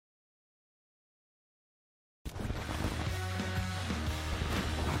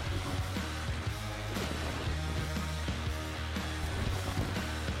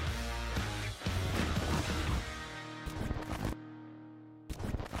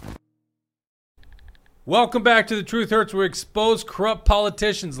Welcome back to The Truth Hurts, where we expose corrupt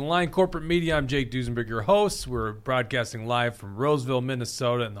politicians and lying corporate media. I'm Jake Duesenberg, your host. We're broadcasting live from Roseville,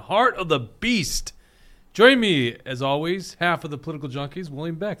 Minnesota, in the heart of the beast. Join me, as always, half of the political junkies,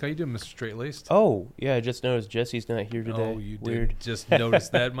 William Beck. How you doing, Mr. Straight-Laced? Oh, yeah, I just noticed Jesse's not here today. Oh, you Weird. did just notice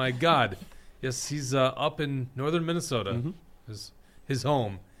that. My God. Yes, he's up in northern Minnesota, his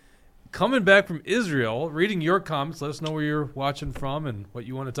home. Coming back from Israel, reading your comments, let us know where you're watching from and what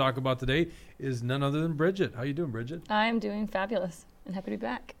you want to talk about today, is none other than Bridget. How you doing, Bridget? I'm doing fabulous and happy to be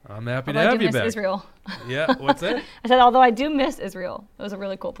back. I'm happy Although to have I do you miss back. Israel. Yeah, what's that? I said, although I do miss Israel. It was a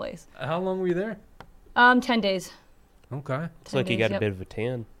really cool place. How long were you there? 10 days. Okay. It's like you got a bit of a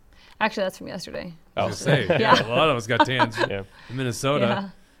tan. Actually, that's from yesterday. I was going to say, Yeah. a lot of us got tans Yeah. in Minnesota. Yeah.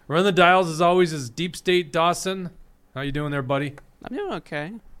 Run the dials, as always, is Deep State Dawson. How you doing there, buddy? I'm doing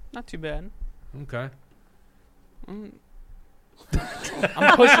okay. Not too bad. Okay. I'm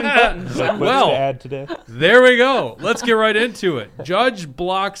pushing buttons. Well, to add today? There we go. Let's get right into it. Judge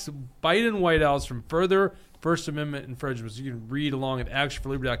blocks Biden White House from further First Amendment infringements. You can read along at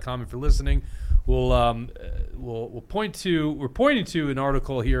actionforliberty.com if you're listening. We're pointing to an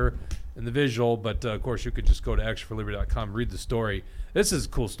article here in the visual, but of course you could just go to actionforliberty.com and read the story. This is a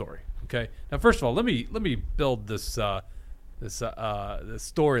cool story. Okay. Now, first of all, let me build this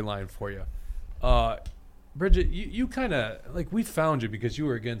storyline for you. Bridget, you kind of, like, we found you because you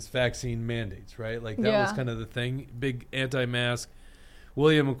were against vaccine mandates, right? Like, that was kind of the thing, big anti-mask.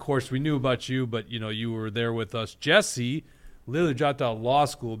 William, of course, we knew about you, but, you were there with us. Jesse literally dropped out of law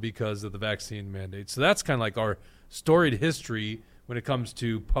school because of the vaccine mandate. So that's kind of like our storied history when it comes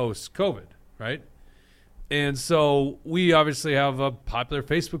to post-COVID, right? And so we obviously have a popular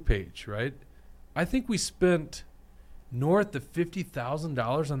Facebook page, right? I think we spent north of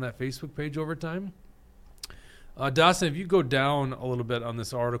 $50,000 on that Facebook page over time. Dawson, if you go down a little bit on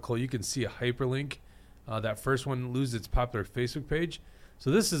this article, you can see a hyperlink. That first one loses its popular Facebook page.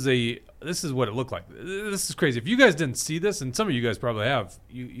 So this is what it looked like. This is crazy. If you guys didn't see this, and some of you guys probably have,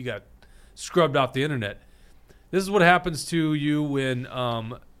 you got scrubbed off the internet. This is what happens to you when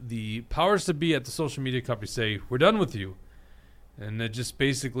the powers to be at the social media company say, we're done with you. And it just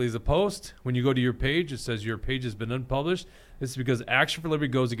basically is a post. When you go to your page, it says your page has been unpublished. This is because Action for Liberty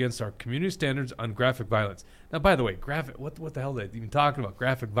goes against our community standards on graphic violence. Now, by the way, what the hell are they even talking about?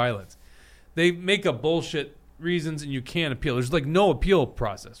 Graphic violence. They make up bullshit reasons and you can't appeal. There's like no appeal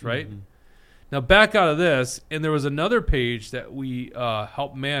process, right? Mm-hmm. Now, back out of this, and there was another page that we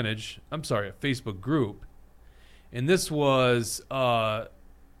helped manage. I'm sorry, a Facebook group. And this was like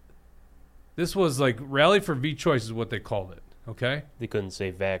Rally for V Choice is what they called it. Okay. They couldn't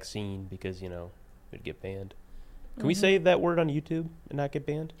say vaccine because, it'd get banned. Can we say that word on YouTube and not get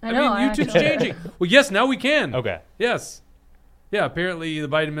banned? I know. YouTube's changing. Well, yes, now we can. Okay. Yes. Yeah, apparently the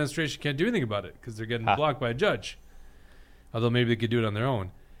Biden administration can't do anything about it because they're getting blocked by a judge. Although maybe they could do it on their own.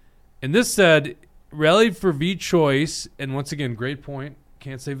 And this said, Rally for V Choice, and once again, great point,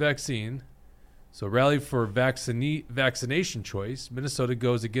 can't say vaccine. So Rally for Vaccination Choice, Minnesota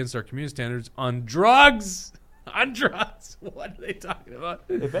goes against our community standards on drugs. On drugs. What are they talking about?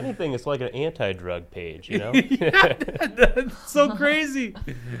 If anything, it's like an anti-drug page, Yeah, that's so crazy.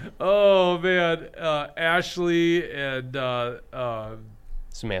 Oh, man. Ashley and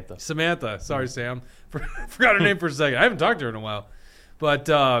Samantha. Sorry, Sam. Forgot her name for a second. I haven't talked to her in a while. But,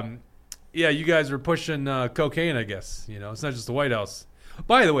 yeah, you guys were pushing cocaine, I guess. It's not just the White House.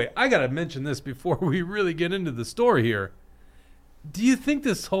 By the way, I got to mention this before we really get into the story here. Do you think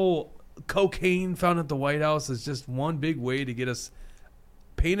this whole cocaine found at the White House is just one big way to get us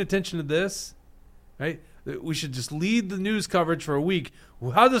paying attention to this, right? We should just lead the news coverage for a week.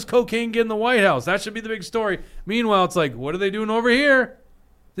 How does cocaine get in the White House? That should be the big story. Meanwhile, it's like, what are they doing over here?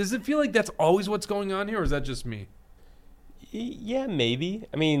 Does it feel like that's always what's going on here, or is that just me? Yeah, maybe.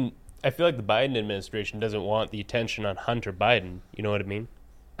 I mean, I feel like the Biden administration doesn't want the attention on Hunter Biden. You know what I mean?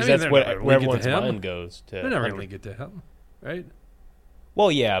 Because that's where everyone's mind goes to. They're never going to get to him, right? Well,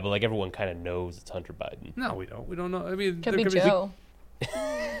 yeah, but like everyone kind of knows it's Hunter Biden. No, we don't. We don't know. I mean, Could be Joe.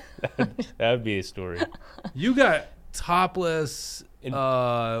 That would be a story. You got topless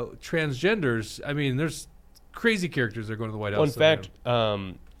transgenders. I mean, there's crazy characters that are going to the White House. Well, in fact,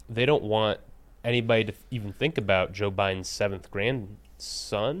 they don't want anybody to even think about Joe Biden's 7th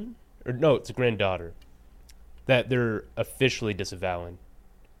grandson. Or no, it's a granddaughter that they're officially disavowing.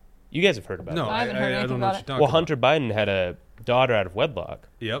 You guys have heard about No, I haven't heard I don't anything know what about you're it. talking Well, about. Hunter Biden had a daughter out of wedlock.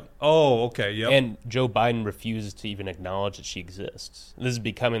 Yep. Oh, okay. Yep. And Joe Biden refuses to even acknowledge that she exists. This is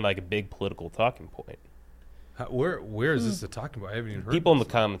becoming like a big political talking point. Where is this talking about? I haven't even heard. People in the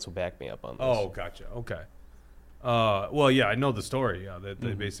this. comments will back me up on this. Oh, gotcha. Okay. Well, yeah, I know the story. Yeah, that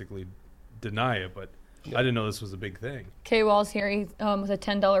they basically deny it, but I didn't know this was a big thing. K. Wall's here. He was a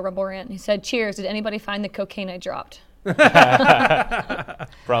 $10 Rumble rant. He said, "Cheers. Did anybody find the cocaine I dropped?"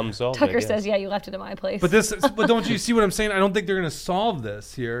 Problem solved. Tucker says, "Yeah, you left it at my place." But don't you see what I'm saying? I don't think they're going to solve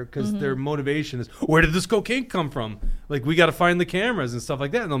this here because their motivation is, where did this cocaine come from? Like, we got to find the cameras and stuff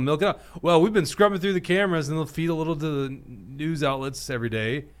like that, and they'll milk it out. Well, we've been scrubbing through the cameras, and they'll feed a little to the news outlets every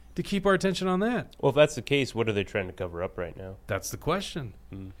day to keep our attention on that. Well, if that's the case, what are they trying to cover up right now? That's the question.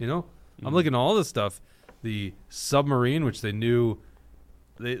 You know, I'm looking at all this stuff. The submarine, which they knew,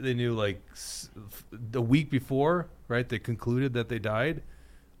 they knew like the week before, right? They concluded that they died.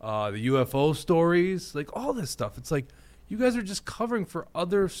 The UFO stories, like all this stuff. It's like you guys are just covering for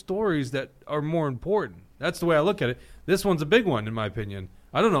other stories that are more important. That's the way I look at it. This one's a big one, in my opinion.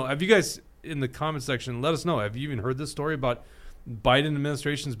 I don't know. Have you guys in the comment section let us know? Have you even heard this story about Biden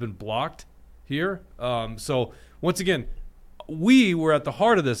administration's been blocked here? So once again, we were at the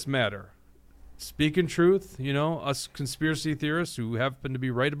heart of this matter. Speaking truth, you know, us conspiracy theorists who happen to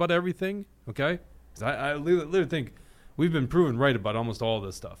be right about everything, okay? 'Cause I literally think we've been proven right about almost all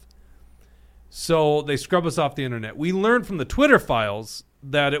this stuff. So they scrub us off the internet. We learned from the Twitter files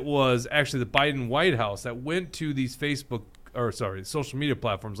that it was actually the Biden White House that went to these social media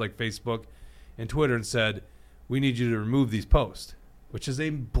platforms like Facebook and Twitter and said, we need you to remove these posts, which is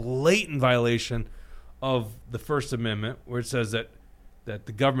a blatant violation of the First Amendment, where it says that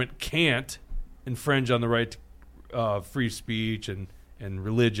the government can't infringe on the right to free speech and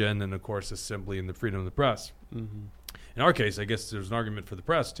religion and, of course, assembly and the freedom of the press. In our case, I guess there's an argument for the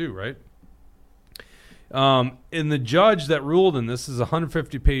press too, right? And the judge that ruled in this is a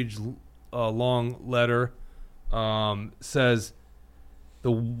 150-page long letter, says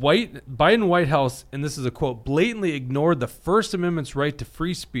the Biden White House, and this is a quote, blatantly ignored the First Amendment's right to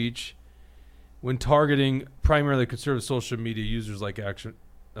free speech when targeting primarily conservative social media users like Action.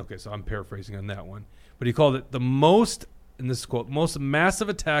 Okay, so I'm paraphrasing on that one. But he called it the most, in this quote, most massive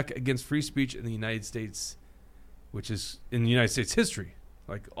attack against free speech in the United States, which is in the United States history,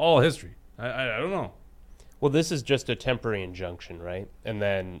 like all history. I don't know. Well, this is just a temporary injunction, right? And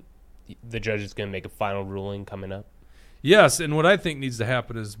then the judge is going to make a final ruling coming up. Yes, and what I think needs to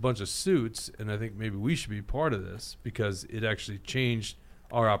happen is a bunch of suits, and I think maybe we should be part of this because it actually changed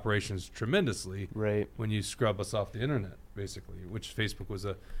our operations tremendously, right? When you scrub us off the internet, basically, which Facebook was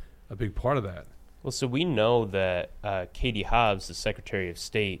a big part of that. Well, so we know that Katie Hobbs, the Secretary of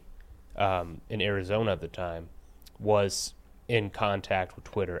State in Arizona at the time, was in contact with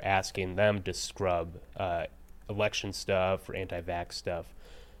Twitter asking them to scrub election stuff or anti-vax stuff.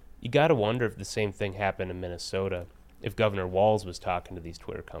 You got to wonder if the same thing happened in Minnesota, if Governor Walz was talking to these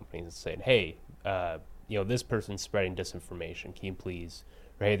Twitter companies and saying, hey, this person's spreading disinformation. Can you please?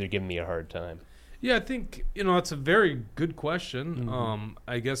 Or, hey, they're giving me a hard time. Yeah, I think, that's a very good question.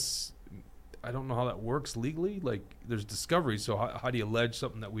 I guess I don't know how that works legally. Like, there's discovery, so how do you allege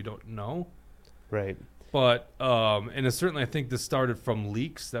something that we don't know? Right. But, and it's certainly, I think this started from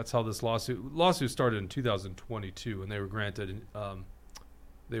leaks. That's how this lawsuit started in 2022, and they were granted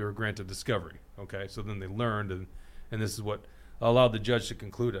discovery. Okay, so then they learned, and this is what allowed the judge to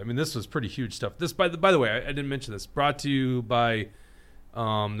conclude it. I mean, this was pretty huge stuff. This, by the way, I didn't mention this. Brought to you by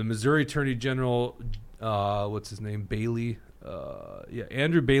the Missouri Attorney General, what's his name, Bailey,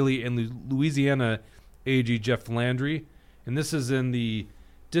 Andrew Bailey, and Louisiana AG Jeff Landry, and this is in the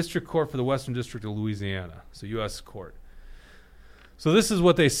District Court for the Western District of Louisiana, so U.S. Court. So this is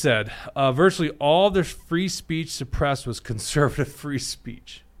what they said. Virtually all their free speech suppressed was conservative free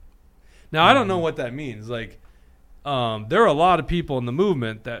speech. Now, I don't know what that means. Like, there are a lot of people in the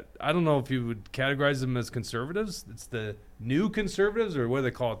movement that I don't know if you would categorize them as conservatives. It's the new conservatives, or what do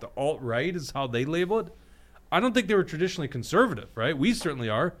they call it? The alt-right is how they label it. I don't think they were traditionally conservative, right? We certainly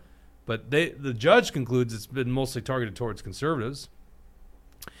are. But the judge concludes it's been mostly targeted towards conservatives.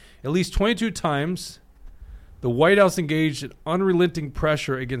 At least 22 times, the White House engaged in unrelenting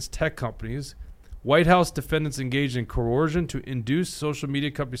pressure against tech companies. White House defendants engaged in coercion to induce social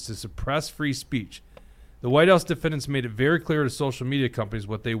media companies to suppress free speech. The White House defendants made it very clear to social media companies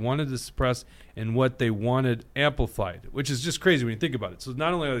what they wanted to suppress and what they wanted amplified, which is just crazy when you think about it. So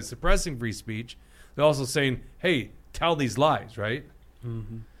not only are they suppressing free speech, they're also saying, hey, tell these lies, right?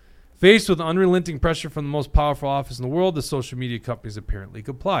 Mm-hmm. Faced with unrelenting pressure from the most powerful office in the world, the social media companies apparently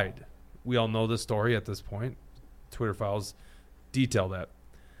complied. We all know the story at this point. Twitter files detail that.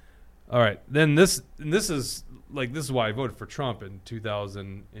 All right, then this is why I voted for Trump in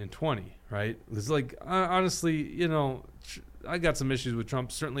 2020, right? It's like, honestly, I got some issues with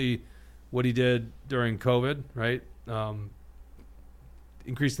Trump. Certainly what he did during COVID, right?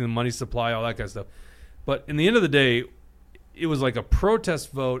 Increasing the money supply, all that kind of stuff. But in the end of the day, it was like a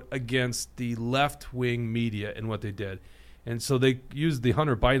protest vote against the left-wing media and what they did. And so they used the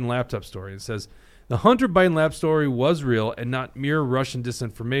Hunter Biden laptop story. It says, the Hunter Biden lap story was real and not mere Russian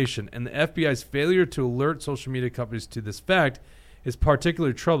disinformation, and the FBI's failure to alert social media companies to this fact is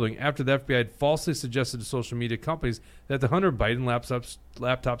particularly troubling after the FBI had falsely suggested to social media companies that the Hunter Biden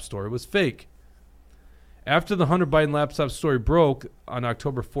laptop story was fake. After the Hunter Biden laptop story broke on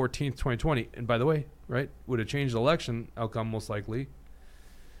October 14th, 2020, and by the way, right, would have changed the election outcome most likely,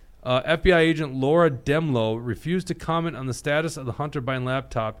 FBI agent Laura Demlow refused to comment on the status of the Hunter Biden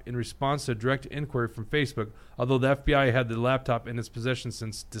laptop in response to a direct inquiry from Facebook, although the FBI had the laptop in its possession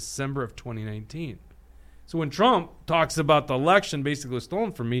since December of 2019. So when Trump talks about the election basically was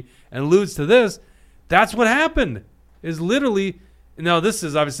stolen from me and alludes to this, that's what happened. Is literally, now this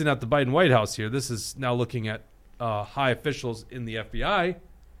is obviously not the Biden White House here. This is now looking at high officials in the FBI,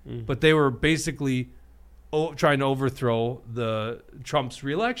 but they were basically trying to overthrow the Trump's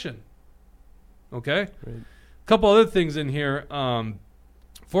reelection. Okay? Right. A couple other things in here.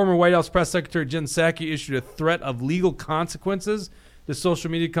 Former White House Press Secretary Jen Psaki issued a threat of legal consequences to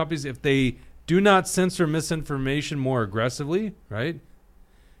social media companies if they do not censor misinformation more aggressively, right?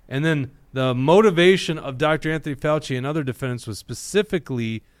 And then the motivation of Dr. Anthony Fauci and other defendants was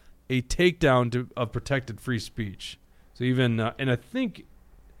specifically a takedown of protected free speech. So even, and I think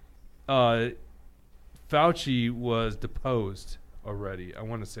Fauci was deposed already. I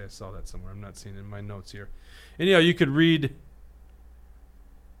want to say I saw that somewhere. I'm not seeing it in my notes here. And you could read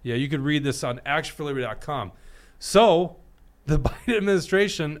this on actionforliberty.com. So the Biden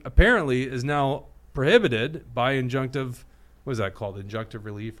administration apparently is now prohibited by injunctive, what is that called? Injunctive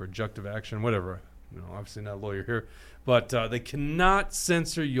relief or injunctive action, whatever. Obviously not a lawyer here. But they cannot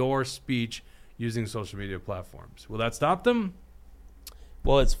censor your speech using social media platforms. Will that stop them?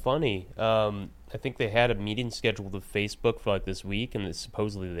 Well, it's funny. I think they had a meeting scheduled with Facebook for like this week, and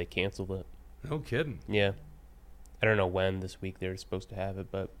supposedly they canceled it. No kidding. Yeah. I don't know when this week they're supposed to have it,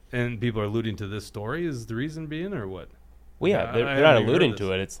 but... And people are alluding to this story? Is the reason being, or what? Well, yeah, they're not alluding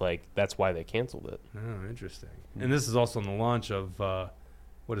to it. It's like, that's why they canceled it. Oh, interesting. Mm-hmm. And this is also on the launch of,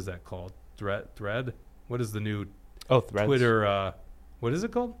 what is that called? Thread? What is the new Threads. Twitter, what is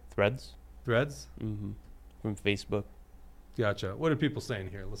it called? Threads. Mm-hmm. From Facebook. Gotcha. What are people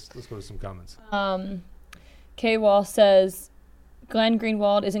saying here? Let's go to some comments. K. Wall says, Glenn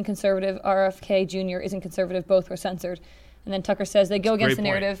Greenwald isn't conservative. RFK Jr. isn't conservative. Both were censored. And then Tucker says they go against the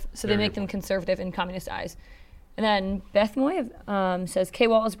narrative, so they make them conservative in communist eyes. And then Beth Moy says, K.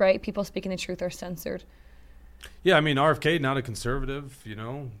 Wall is right. People speaking the truth are censored. Yeah, I mean, RFK, not a conservative,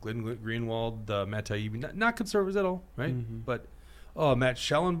 Glenn Greenwald, Matt Taibbi, not conservatives at all, right? Mm-hmm. But, Matt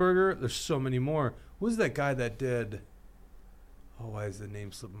Schellenberger, there's so many more. Who's that guy that did... why is the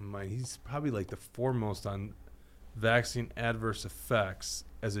name slipping my mind? He's probably like the foremost on vaccine adverse effects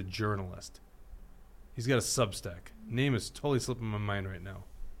as a journalist. He's got a Substack. Name is totally slipping my mind right now.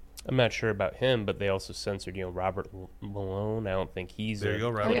 I'm not sure about him, but they also censored, Robert Malone. I don't think he's there. You go,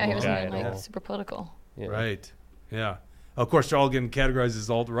 Robert. He wasn't super political. Yeah. Right. Yeah. Of course, they're all getting categorized as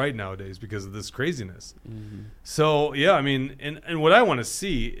alt-right nowadays because of this craziness. Mm-hmm. So, yeah, I mean, and what I want to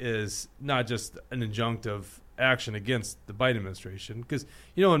see is not just an injunctive action against the Biden administration, because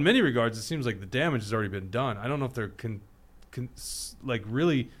in many regards it seems like the damage has already been done. I don't know if they're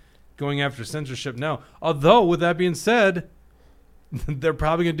really going after censorship now. Although, with that being said, they're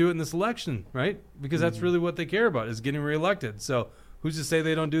probably going to do it in this election, right? Because that's really what they care about, is getting reelected. So who's to say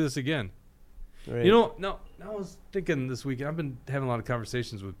they don't do this again? Right. No, I was thinking this weekend, I've been having a lot of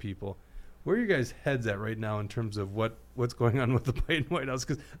conversations with people. Where are your guys' heads at right now in terms of what's going on with the Biden White House?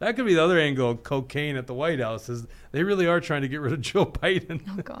 Because that could be the other angle of cocaine at the White House, is they really are trying to get rid of Joe Biden.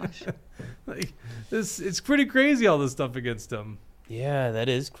 Oh, gosh. It's pretty crazy, all this stuff against him. Yeah, that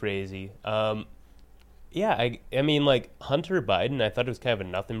is crazy. I mean, like, Hunter Biden, I thought it was kind of a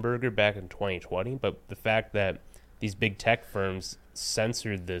nothing burger back in 2020, but the fact that these big tech firms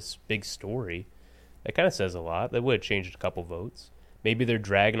censored this big story, that kind of says a lot. That would have changed a couple votes. Maybe they're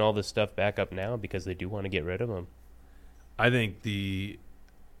dragging all this stuff back up now because they do want to get rid of him. I think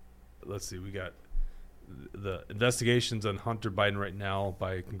let's see, we got the investigations on Hunter Biden right now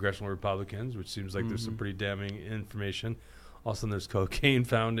by congressional Republicans, which seems like there's some pretty damning information. Also, there's cocaine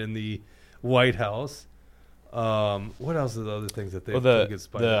found in the White House. What else are the other things that they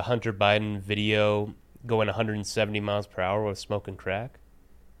the Hunter Biden video going 170 miles per hour with smoking crack?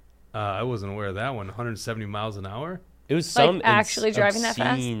 I wasn't aware of that one. 170 miles an hour? It was some actually driving that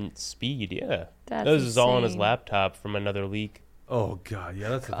fast? Speed, yeah. This is all on his laptop from another leak. Oh, God. Yeah,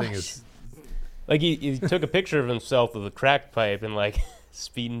 that's the thing. Is like, he took a picture of himself with a crack pipe and, like,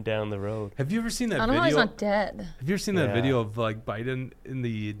 speeding down the road. Have you ever seen that I don't video? know why he's not dead. Have you ever seen that video of like Biden in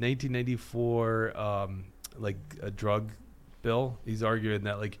the 1994 like a drug bill? He's arguing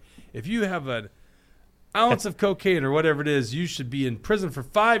that like if you have an ounce of cocaine or whatever it is, you should be in prison for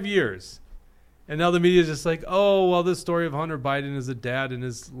 5 years. And now the media is just like, oh, well, this story of Hunter Biden is a dad and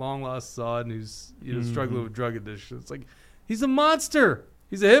his long lost son who's struggling with drug addiction. It's like he's a monster.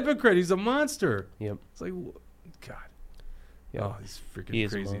 He's a hypocrite. He's a monster. Yep. It's like, God. Yep. Oh, these freaking He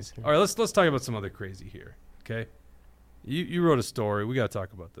is a crazies. monster. All right, let's talk about some other crazy here. Okay, you wrote a story. We got to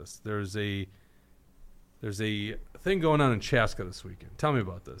talk about this. There's a thing going on in Chaska this weekend. Tell me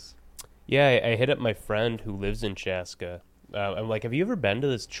about this. Yeah, I hit up my friend who lives in Chaska. I'm like, have you ever been to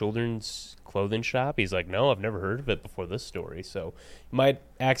this children's clothing shop? He's like, no, I've never heard of it before this story. So you might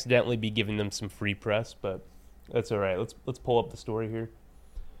accidentally be giving them some free press, but that's all right. Let's pull up the story here.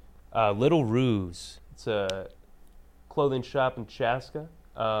 Little Ruse, it's a clothing shop in Chaska,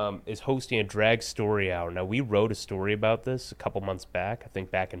 is hosting a drag story hour. Now, we wrote a story about this a couple months back, I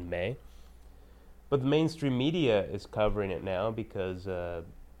think back in May. But the mainstream media is covering it now because,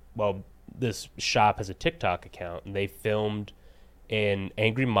 this shop has a TikTok account, and they filmed an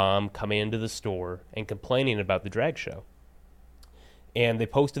angry mom coming into the store and complaining about the drag show. And they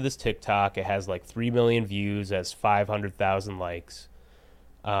posted this TikTok. It has like 3 million views, has 500,000 likes.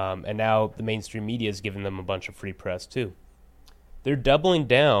 And now the mainstream media is giving them a bunch of free press too. They're doubling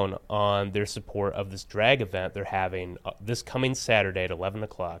down on their support of this drag event they're having this coming Saturday at 11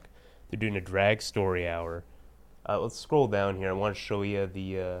 o'clock. They're doing a drag story hour. Let's scroll down here. I want to show you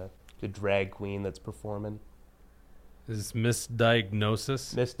the drag queen that's performing. Is this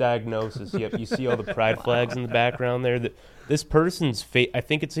misdiagnosis? Misdiagnosis. Yep. You see all the pride flags in the background there. This person's I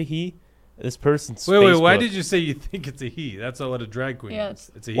think it's a he. This person's Wait, why did you say you think it's a he? That's what a drag queen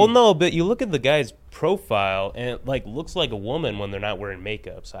is. It's a he. Well, no, but you look at the guy's profile, and it like looks like a woman when they're not wearing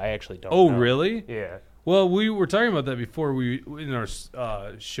makeup, so I actually don't know. Oh, really? Yeah. Well, we were talking about that before. In our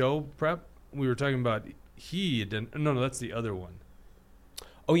show prep, we were talking about he. No, that's the other one.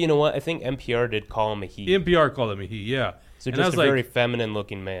 Oh, you know what? I think NPR did call him a he. NPR called him a he, yeah. So and just a very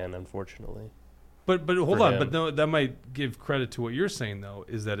feminine-looking man, unfortunately. But hold on. But no, that might give credit to what you're saying, though,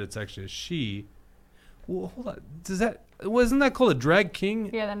 is that it's actually a she. Well, hold on. Wasn't that called a drag king?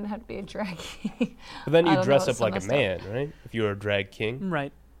 Yeah, then it had to be a drag king. But then you dress up like a man, right? If you were a drag king.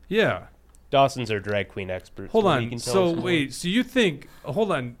 Right. Yeah. Dawson's our drag queen expert. Hold on. So wait. So you think?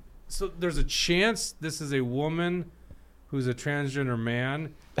 Hold on. So there's a chance this is a woman who's a transgender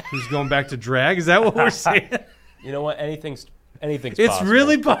man who's going back to drag? Is that what we're saying? You know what? Anything's it's possible.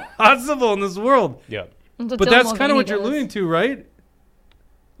 Really possible in this world. Yeah. But that's kind of what you're alluding to, right?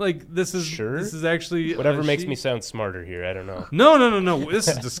 Like this is actually whatever makes me sound smarter here. I don't know. No. This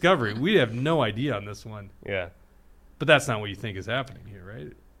is discovery. We have no idea on this one. Yeah. But that's not what you think is happening here,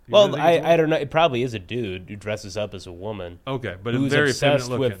 right? Well, I don't know. It probably is a dude who dresses up as a woman. Okay, but who's very obsessed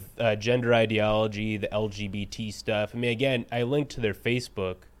with gender ideology, the LGBT stuff. I mean, again, I linked to their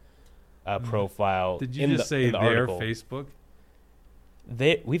Facebook profile. Did you just say their article. Facebook?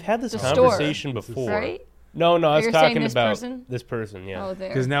 We've had this The conversation store, before, right? No, I was talking this about person? this person. Yeah. Oh, there.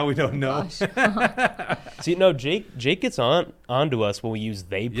 Because now we don't know. See, no, Jake gets onto us when we use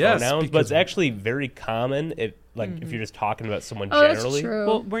they pronouns, but it's actually very common if you're just talking about someone generally. That's true.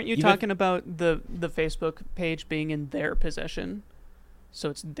 Well, weren't you talking about the Facebook page being in their possession? So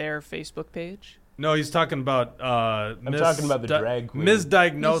it's their Facebook page? No, he's talking about I'm talking about the drag queen.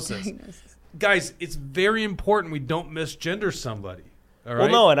 Misdiagnosis. Guys, it's very important we don't misgender somebody. All right?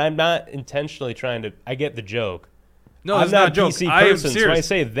 Well, no, and I'm not intentionally trying to. I get the joke. No, I'm it's not a joke. PC I am person, serious. so I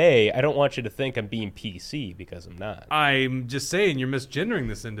say they. I don't want you to think I'm being PC because I'm not. I'm just saying you're misgendering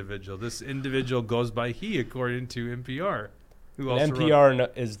this individual. This individual goes by he, according to NPR. NPR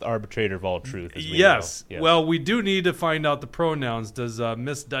is the arbitrator of all truth. As we yes. know. Yes. Well, we do need to find out the pronouns. Does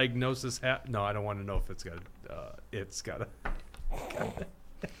misdiagnosis have? No, I don't want to know if it's got. It's got a.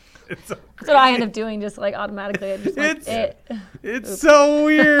 That's what I end up doing, just like automatically. It's so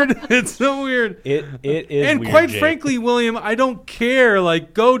weird. It's so weird. It is. And weird, quite Jake. frankly, William, I don't care.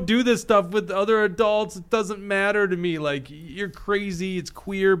 Like, go do this stuff with other adults. It doesn't matter to me. Like, you're crazy. It's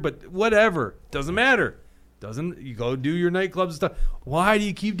queer, but whatever. Doesn't matter. You go do your nightclubs and stuff. Why do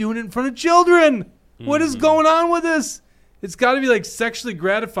you keep doing it in front of children? What is going on with this? It's got to be like sexually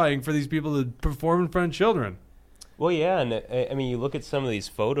gratifying for these people to perform in front of children. Well, yeah, and I mean, you look at some of these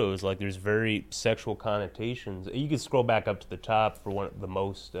photos, like there's very sexual connotations. You can scroll back up to the top for one of the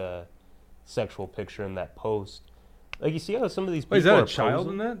most sexual picture in that post. Like, you see how some of these people is that are a child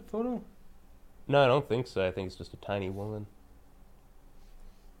posing? in that photo? No, I don't think so. I think it's just a tiny woman.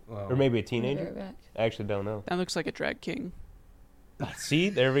 Wow. Or maybe a teenager. I actually don't know. That looks like a drag king. See,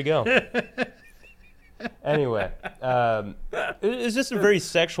 there we go. Anyway, it's just a very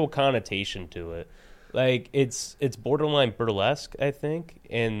sexual connotation to it. Like, it's borderline burlesque, I think,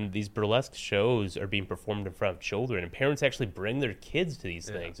 and these burlesque shows are being performed in front of children, and parents actually bring their kids to these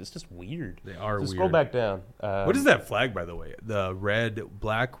things. It's just weird. They are so weird. Scroll back down. What is that flag, by the way? The red,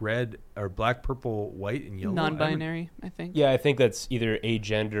 or black, purple, white, and yellow? Non-binary, I think. Yeah, I think that's either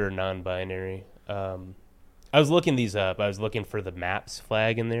agender or non-binary. I was looking these up. I was looking for the MAPS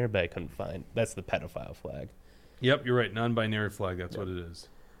flag in there, but I couldn't find. That's the pedophile flag. Yep, you're right. Non-binary flag. That's what it is.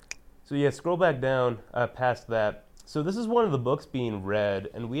 So yeah, scroll back down past that. So this is one of the books being read,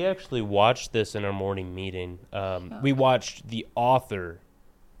 and we actually watched this in our morning meeting. We watched the author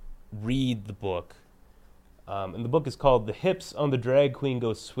read the book, and the book is called "The Hips on the Drag Queen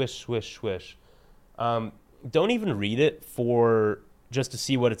Go Swish, Swish, Swish." Don't even read it just to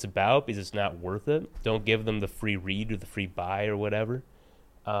see what it's about, because it's not worth it. Don't give them the free read or the free buy or whatever.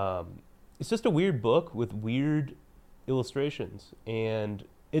 It's just a weird book with weird illustrations, and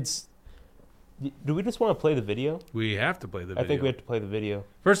it's... Do we just want to play the video? We have to play the video. I think we have to play the video.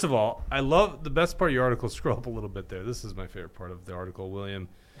 First of all, I love the best part of your article. Scroll up a little bit there. This is my favorite part of the article, William.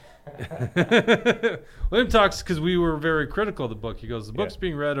 William talks, because we were very critical of the book. He goes, the books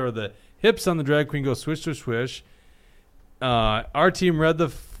being read are The Hips on the Drag Queen Go Swish, Swish, Swish. Our team read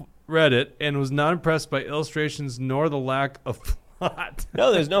it and was not impressed by illustrations nor the lack of plot.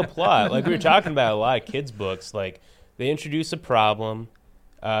 No, there's no plot. Like, we were talking about a lot of kids' books. Like, they introduce a problem,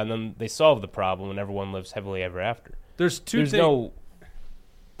 and then they solve the problem, and everyone lives happily ever after. There's just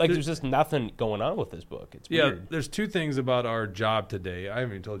nothing going on with this book. It's weird. There's two things about our job today. I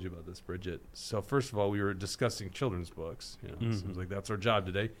haven't even told you about this, Bridget. So first of all, we were discussing children's books. Seems like that's our job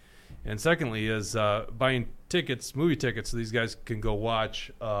today. And secondly is buying tickets, movie tickets, so these guys can go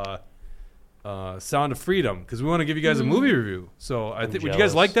watch Sound of Freedom, because we want to give you guys a movie review. So I think, would you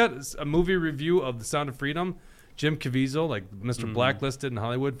guys like that? It's a movie review of The Sound of Freedom. Jim Caviezel, like Mr. Blacklisted in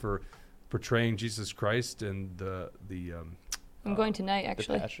Hollywood for portraying Jesus Christ and the I'm going tonight,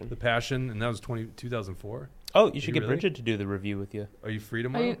 actually. The Passion, and that was 2004. Oh, you should get Bridget to do the review with you. Are you free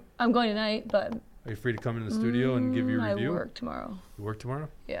tomorrow? I'm going tonight, but... Are you free to come in the studio and give your review? I work tomorrow. You work tomorrow?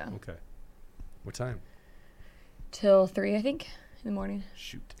 Yeah. Okay. What time? Till 3, I think, in the morning.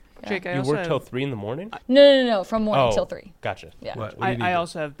 Shoot. Yeah. Jake, you work till 3 in the morning? No. From morning till 3. Gotcha. Yeah. What I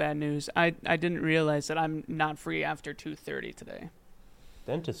also have bad news. I didn't realize that I'm not free after 2:30 today.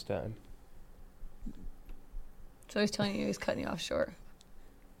 Dentist time. So he's telling you he's cutting you off short.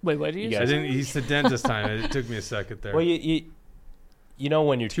 Wait, what did you say? He said dentist time. It took me a second there. Well, you know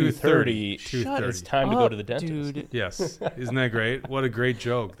when you're 2:30, it's time to go to the dentist. Dude. Yes. Isn't that great? What a great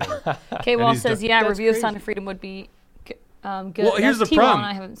joke there. K. Wall says, review of Sound of Freedom would be good. Well, here's the problem.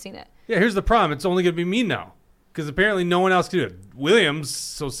 I haven't seen it. Yeah, here's the problem. It's only going to be me now, because apparently no one else can do it. William's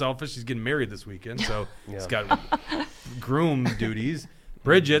so selfish. He's getting married this weekend, so he's got groom duties.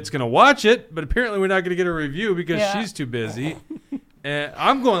 Bridget's going to watch it, but apparently we're not going to get a review because she's too busy. And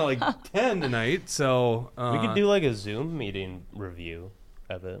I'm going at like 10 tonight, so... we could do like a Zoom meeting review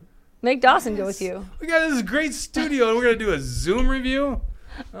of it. Make Dawson go with you. We got this great studio, and we're going to do a Zoom review?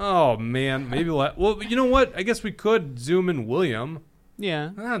 Oh, man. Maybe well, you know what? I guess we could Zoom in William.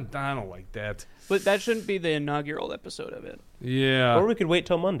 Yeah. I don't like that. But that shouldn't be the inaugural episode of it. Yeah. Or we could wait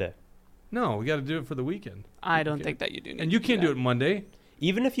till Monday. No, we got to do it for the weekend. I don't think that you do need And you to can't do it Monday.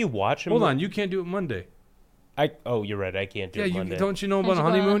 Even if you watch him... Hold on, you can't do it Monday. You're right. I can't do it Monday. Don't you know about a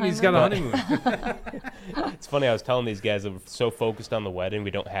honeymoon? He's got a honeymoon. It's funny. I was telling these guys that we're so focused on the wedding, we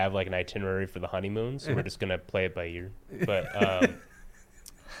don't have like an itinerary for the honeymoon, so we're just gonna play it by ear. But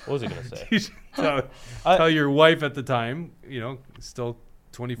what was I gonna say? You should tell your wife at the time. Still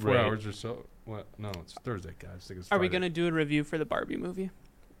 24 hours or so. What? No, it's Thursday, guys. I think it's Friday. Are we gonna do a review for the Barbie movie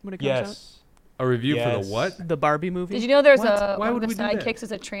when it comes out? A review for the what? The Barbie movie. Did you know there's Why one would of the we do that? sidekicks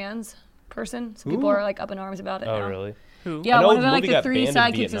is a trans person? So people are like up in arms about it now. Oh, really? Who? Yeah, I know one of the them, like movie the got 3 banned in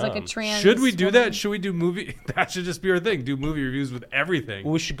sidekicks is like a Vietnam. trans. Should we do woman. that? Should we do movie? That should just be our thing. Do movie reviews with everything.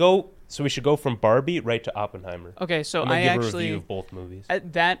 Well, we should go from Barbie right to Oppenheimer. Okay, so I'm I give a actually review of both movies.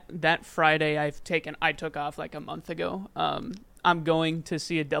 That Friday I took off like a month ago. I'm going to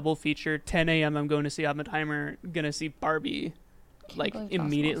see a double feature. 10 a.m. I'm going to see Oppenheimer. Gonna see Barbie, like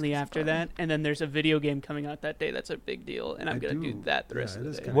immediately after that. And then there's a video game coming out that day. That's a big deal, and I'm gonna do that the rest of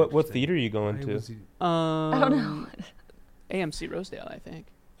the day. What theater are you going to? I don't know. AMC Rosedale, I think.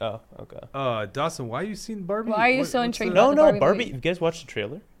 Oh, okay. Dawson, why are you seeing Barbie? Why are you so intrigued? No, about the Barbie. movie? You guys watched the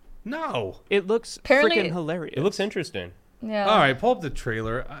trailer? No. It looks Apparently- freaking hilarious. It looks interesting. Yeah. All right, pull up the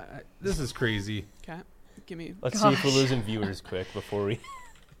trailer. This is crazy. Okay, give me. Let's see if we're losing viewers quick before we.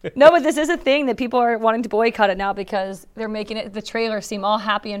 No, but this is a thing that people are wanting to boycott it now because they're making it the trailer seem all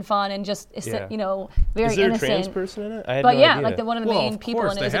happy and fun and just very is there innocent. a trans person in it? I had but no yeah, idea. like one of the main people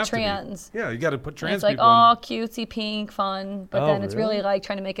in it is a trans. Yeah, you got to put trans it's like people all cutesy pink fun, but then it's really? really like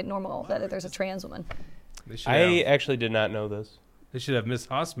trying to make it normal that there's a trans woman. I actually did not know this. They should have Miss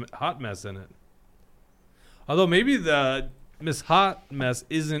Hot Mess in it. Although maybe the Miss Hot Mess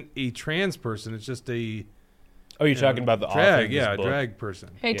isn't a trans person; it's just a. Oh, you're talking about the author drag, of this book. drag person.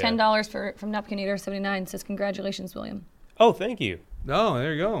 Hey, $10 from Napkin Eater 79 says congratulations, William. Oh, thank you. Oh,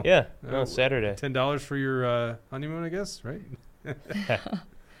 there you go. Yeah, no, Saturday. $10 for your honeymoon, I guess, right? Yeah,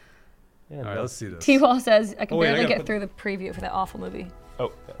 all right, let's see this. T-Wall says I can barely I get through the preview for that awful movie.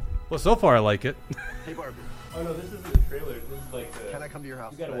 Oh. Well, so far I like it. Hey, Barbie. Oh no, this isn't the trailer. This is like the. Can I come to your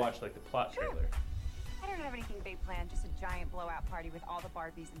house? You gotta today? watch like the plot trailer. I don't have anything big planned, just a giant blowout party with all the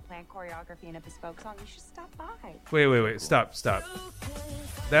Barbies and planned choreography and a bespoke song. You should stop by. Wait. Stop.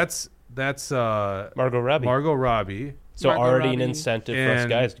 That's Margot Robbie. Margot Robbie. So Margot already Robbie. an incentive for us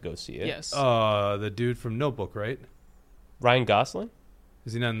guys to go see it. Yes. The dude from Notebook, right? Ryan Gosling?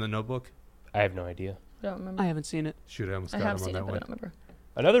 Is he not in the Notebook? I have no idea. I don't remember. I haven't seen it. Shoot, I almost I got have him on seen that it, but I one. don't remember.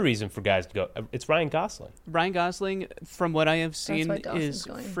 Another reason for guys to go. It's Ryan Gosling. Ryan Gosling, from what I have seen, why Dawson's is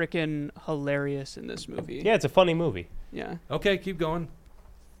going. freaking hilarious in this movie. Yeah, it's a funny movie. Yeah. Okay, keep going.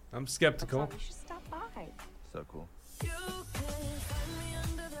 I'm skeptical. You should stop by. So cool.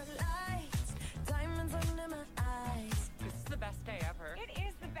 It's the best day ever. It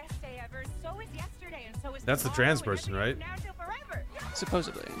is the best day ever. So is yesterday, and so is That's the tomorrow, trans and person, every right? day from Now till forever.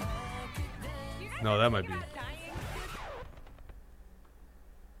 Supposedly. You guys No, that might thinking be. about dying?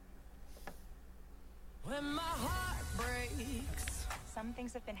 Some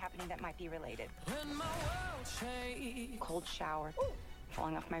things have been happening that might be related. Cold shower,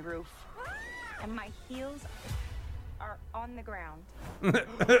 falling off my roof, and my heels are on the ground.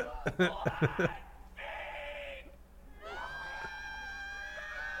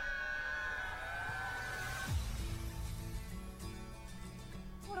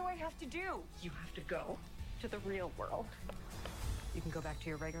 What do I have to do? You have to go to the real world. You can go back to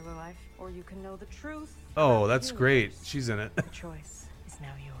your regular life, or you can know the truth. Oh, that's great. She's in it. The choice is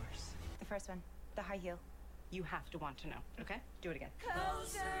now yours. The first one, the high heel. You have to want to know, okay? Do it again.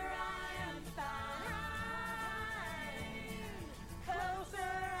 Closer I am to find. Closer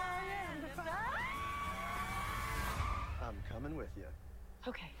I am to find. I'm coming with you.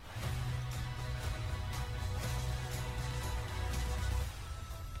 Okay.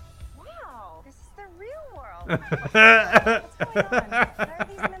 Wow, this is the real world. What's going on? Why are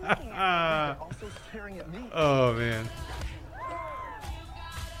these men looking at me? Also staring at me. Oh, man.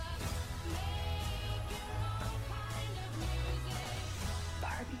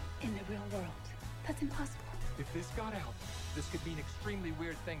 Barbie in the real world. That's impossible. If this got out, this could mean extremely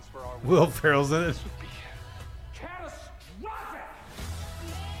weird things for our Will Ferrell's in it. catastrophic.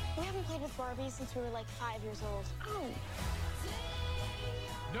 We haven't played with Barbie since we were like 5 years old. Oh.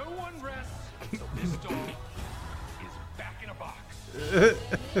 No one rests until this doll is back in a box.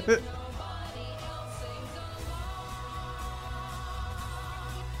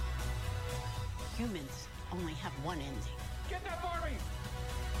 Humans only have one ending. Get that Barbie!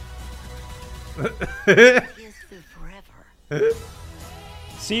 Kiss forever.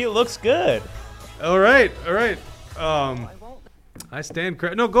 See, it looks good. All right. I stand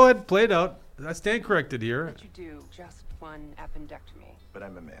correct. No, go ahead, play it out. I stand corrected here. You do just one appendectomy, But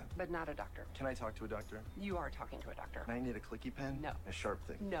I'm a man. but not a doctor. Can I talk to a doctor? You are talking to a doctor. Can I need a clicky pen? No. A sharp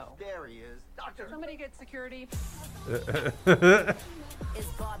thing? No. There he is. Doctor! Somebody get security. It's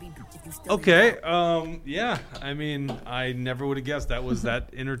Barbie, if you still Okay. Yeah. I mean, I never would have guessed that was that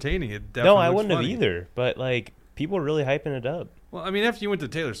entertaining. It definitely No, I looks wouldn't funny. have either. But like, people are really hyping it up. Well, I mean, after you went to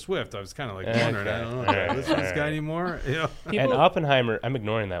Taylor Swift, I was kind of like wondering. I don't know. Okay. Do I listen to this guy anymore? Yeah. And Oppenheimer, I'm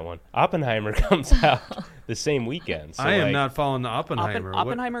ignoring that one. Oppenheimer comes out the same weekend. So I am like, not following the Oppenheimer. What-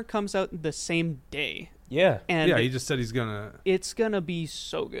 Oppenheimer comes out the same day. Yeah. And Yeah, he just said he's gonna. it's gonna be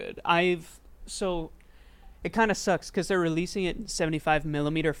so good. It kind of sucks because they're releasing it in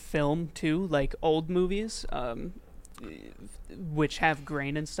 75mm film too, like old movies, which have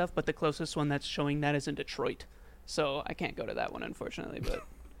grain and stuff. But the closest one that's showing that is in Detroit, so I can't go to that one unfortunately. But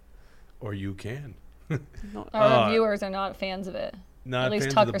Or you can. no, Our reviewers are not fans of it. Not At least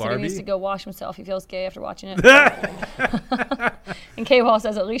fans Tucker of the said he Barbie. needs to go wash himself. He feels gay after watching it. And K-Wall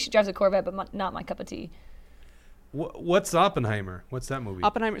says at least she drives a Corvette, but not my cup of tea. What's Oppenheimer? What's that movie?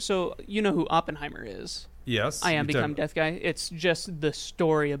 Oppenheimer. So you know who Oppenheimer is? Yes. I Am you Become tell- Death Guy. It's just the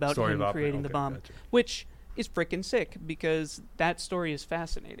story about Story him of creating the okay, bomb, gotcha. which is freaking sick because that story is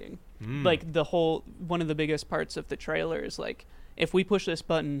fascinating. Mm. Like one of the biggest parts of the trailer is like if we push this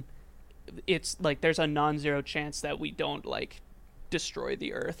button, it's like there's a non-zero chance that we don't like destroy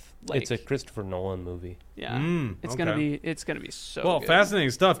the Earth. Like, it's a Christopher Nolan movie. Yeah, it's okay. gonna be so. Well, good.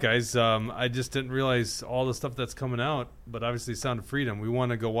 fascinating stuff, guys. I just didn't realize all the stuff that's coming out, but obviously, Sound of Freedom. We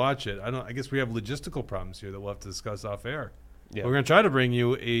want to go watch it. I guess we have logistical problems here that we'll have to discuss off air. Yeah. We're gonna try to bring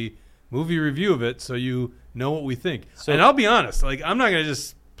you a movie review of it so you know what we think. And I'll be honest, like I'm not gonna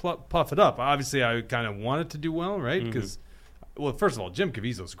just puff it up. Obviously, I kind of want it to do well, right? Because, well, first of all, Jim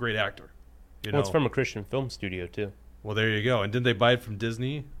Caviezel's a great actor. You know? Well, it's from a Christian film studio too. Well, there you go. And didn't they buy it from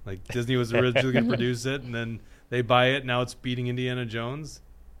Disney? Like Disney was originally going to produce it, and then they buy it. Now it's beating Indiana Jones,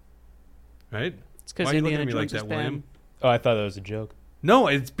 right? It's because Indiana Jones is William? Oh, I thought that was a joke. No,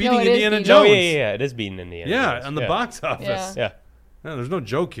 it's beating it is Indiana beating- Jones. Oh, yeah, it is beating Indiana Yeah, Jones. on the box office. Yeah. No, there's no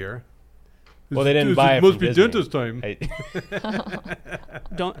joke here. Well, they didn't buy it must from be Disney. dentist time.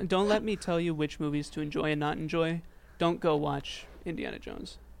 Don't let me tell you which movies to enjoy and not enjoy. Don't go watch Indiana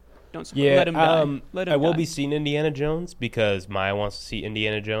Jones. Don't let him die. Let him I will die. be seeing Indiana Jones because Maya wants to see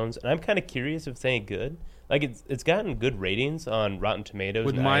Indiana Jones, and I'm kind of curious if it's any good. Like it's gotten good ratings on Rotten Tomatoes.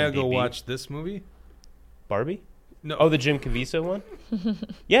 Would and Maya IMDb. go watch this movie? Barbie? No. Oh, the Jim Caviezel one?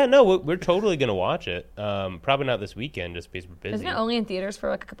 Yeah, no, we're totally gonna watch it. Probably not this weekend, just because we're busy. Isn't it only in theaters for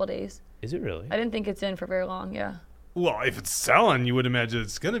like a couple days? Is it really? I didn't think it's in for very long. Yeah. Well, if it's selling, you would imagine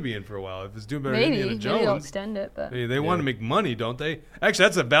it's going to be in for a while. If it's doing better than Maybe Indiana Jones. they'll extend it, but They want to make money, don't they? Actually,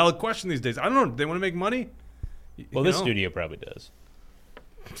 that's a valid question these days. I don't know. Do they want to make money? Well, this studio probably does.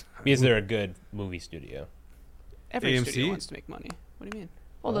 Because they're a good movie studio. Every AMC? studio wants to make money. What do you mean?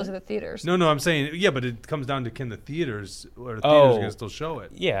 well, those are the theaters. No, I'm saying, yeah, but it comes down to can the theaters or the theaters going to still show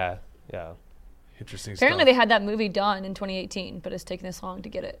it? Yeah. Interesting Apparently, stuff. they had that movie done in 2018, but it's taken this long to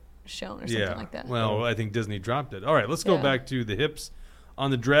get it shown or something like that. Well, I think Disney dropped it. All right, let's go back to the hips on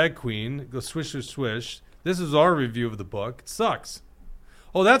the drag queen. Go swish or swish. This is our review of the book. It sucks.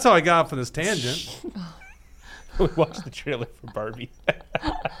 Oh, that's how I got off on this tangent. We watched the trailer for Barbie.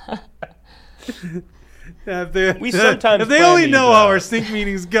 Yeah, if they, We sometimes if they plan only these, know how our sync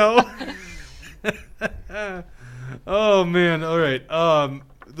meetings go. Oh man! All right,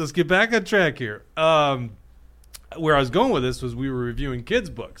 let's get back on track here. Where I was going with this was we were reviewing kids'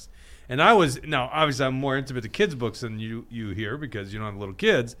 books, and now obviously I'm more intimate to kids' books than you here because you don't have little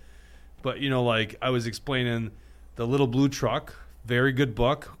kids, but like I was explaining The Little Blue Truck, very good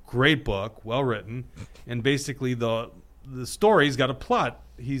book, great book, well written, and basically the story's got a plot.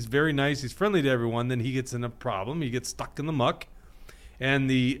 He's very nice, he's friendly to everyone, then he gets in a problem, he gets stuck in the muck, and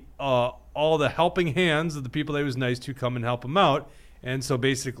all the helping hands of the people that he was nice to come and help him out. And so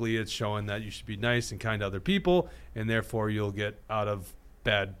basically it's showing that you should be nice and kind to other people, and therefore you'll get out of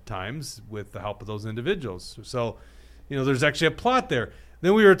bad times with the help of those individuals. So, there's actually a plot there.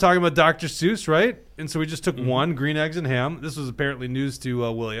 Then we were talking about Dr. Seuss, right? And so we just took one, Green Eggs and Ham. This was apparently news to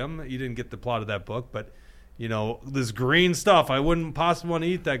William. He didn't get the plot of that book, but, this green stuff, I wouldn't possibly want to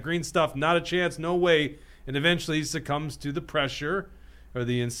eat that green stuff. Not a chance, no way. And eventually he succumbs to the pressure or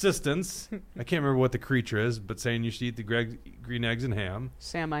the insistence. I can't remember what the creature is, but saying you should eat the green eggs and ham.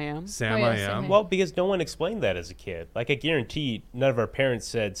 Sam I am. I am. Well, because no one explained that as a kid. Like, I guarantee none of our parents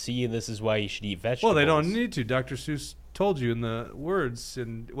said, see, this is why you should eat vegetables. Well, they don't need to. Dr. Seuss told you in the words,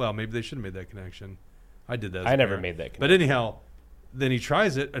 and, well, maybe they should have made that connection. I did that as I a never parent. made that connection. But anyhow, then he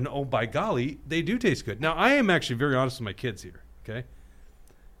tries it, and oh, by golly, they do taste good. Now, I am actually very honest with my kids here, okay?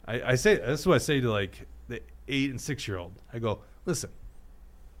 I say, this is what I say to, like, the 8 and 6-year-old. I go, listen,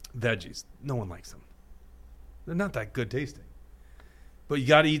 veggies, no one likes them. They're not that good tasting. But you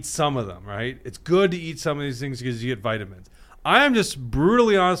got to eat some of them, right? It's good to eat some of these things because you get vitamins. I am just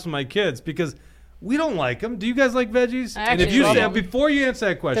brutally honest with my kids because we don't like them. Do you guys like veggies? I And if actually you love say, them. before you answer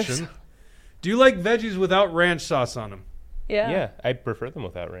that question, do you like veggies without ranch sauce on them? Yeah, I prefer them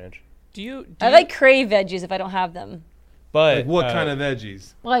without ranch. I like crave veggies if I don't have them. But Like what kind of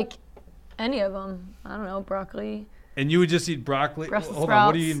veggies? Like any of them. I don't know, broccoli. And you would just eat broccoli? Brussels Hold on,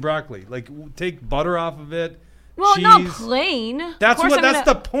 what are you sprouts. eating broccoli? Like take butter off of it? Well, cheese? not plain. That's Of course I'm that's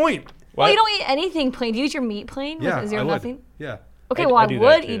gonna- the point. Well, you don't eat anything plain. Do you eat your meat plain? Yeah, Is there I would. nothing? Yeah. Okay, I well, I do that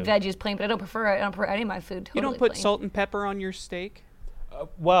would too. eat veggies plain, but I don't prefer it. I don't prefer any of my food totally You don't put plain. salt and pepper on your steak?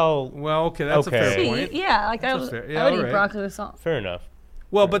 Well, okay, that's a fair Okay. point. Yeah, like That's I a would, fair- yeah, I would all eat right. broccoli with salt. Fair enough.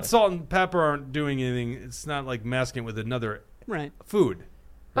 Well, but salt and pepper aren't doing anything. It's not like masking it with another Right. food.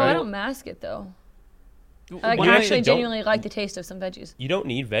 Oh, I right? don't mask it though. I When can you actually actually don't- genuinely like the taste of some veggies. You don't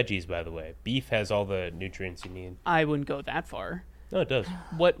need veggies, by the way. Beef has all the nutrients you need. I wouldn't go that far. No, it does.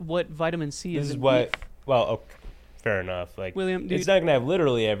 What vitamin C This is is in what. beef? Well, fair enough. Like, William, it's not gonna have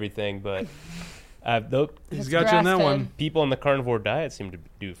literally everything, but He's got you on that one. People on the carnivore diet seem to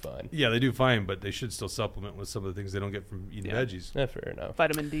do fine. Yeah, they do fine, but they should still supplement with some of the things they don't get from eating veggies. Yeah, fair enough.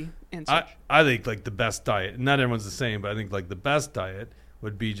 Vitamin D and such. I think like the best diet, not everyone's the same, but I think like the best diet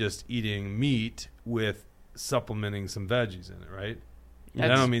would be just eating meat with supplementing some veggies in it, right?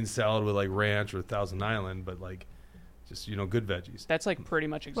 And I don't mean salad with like ranch or Thousand Island, but like just, good veggies. That's like pretty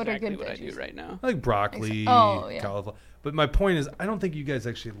much exactly what I do veggies? right now. Like broccoli, cauliflower. But my point is, I don't think you guys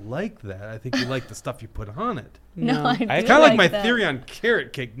actually like that. I think you like the stuff you put on it. No, I do kind of like my that. theory on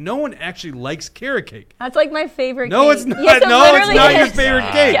carrot cake. No one actually likes carrot cake. That's like my favorite cake. No, it's not. Yes, No, it's not your is.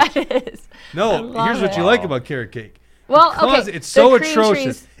 favorite cake. Yeah, it is. No, here's what you like about carrot cake. Well, because okay, it's so the cream atrocious.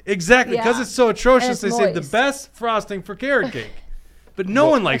 cheese- Exactly, because Yeah. it's so atrocious, And it's they say the moist. best frosting for carrot cake. But no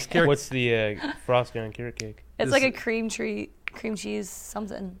one likes carrot. What's the frosting on carrot cake? It's like a cream cheese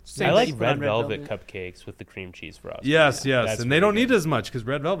something. I like red velvet cupcakes with the cream cheese frosting. Yes, That's and they don't really need as much because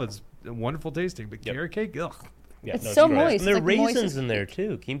red velvet's wonderful tasting, but carrot cake, ugh. Yeah, It's so moist. And there are It's like moist raisins as in there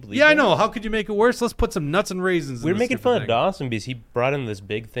too. Can you believe Yeah, I that? know. How could you make it worse? Let's put some nuts and raisins. We in were this making stupid fun of thing. Dawson because he brought in this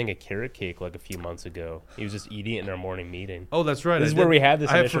big thing of carrot cake like a few months ago. He was just eating it in our morning meeting. Oh, that's right. This is where we had this.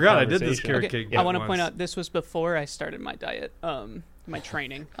 I initial forgot I did this conversation. carrot cake. I want to point out this was before I started my diet, my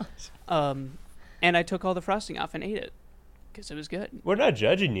training, and I took all the frosting off and ate it because it was good. We're not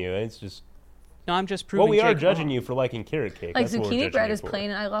judging you. It's just. No, I'm just proving. Well, we are Jake judging wrong. you for liking carrot cake. Like That's what we're zucchini judging bread you is for.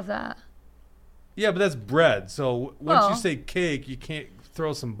 plain, and I love that. Yeah, but that's bread. So once you Well- say cake, you can't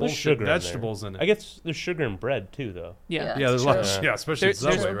throw some There's bullshit sugar vegetables in it. I guess there's sugar in bread too, though. Yeah, Yeah, there's a lot. Of, true. yeah, especially at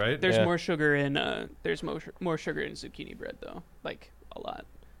Subway, right? There's Yeah. more sugar in more sugar in zucchini bread though, like a lot.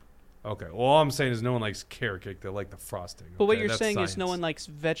 Okay. Well, all I'm saying is no one likes carrot cake. They like the frosting. But what okay? you're That's saying is no science. one likes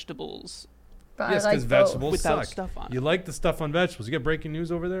vegetables. But Yes, I because like both. vegetables Without suck. stuff on You it. like the stuff on vegetables. You got breaking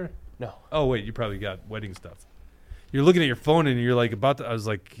news over there? No. Oh wait, you probably got wedding stuff. You're looking at your phone and you're like I was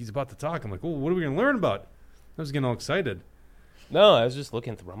like, he's about to talk. I'm like, oh, what are we gonna learn about? I was getting all excited. No, I was just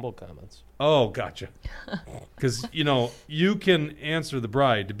looking at the Rumble comments. Oh, gotcha. Because you can answer the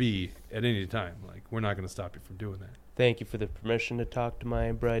bride to be at any time. Like we're not gonna stop you from doing that. Thank you for the permission to talk to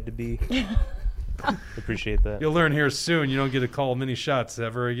my bride to be. Appreciate that. You'll learn here soon. You don't get to call many shots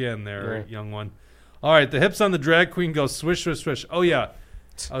ever again, there, Right. young one. All right, the hips on the drag queen go swish, swish, swish. Oh yeah,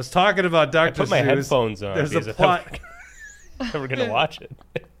 I was talking about Dr. I put my Seuss. headphones on. There's a because I plot. thought we're gonna watch it.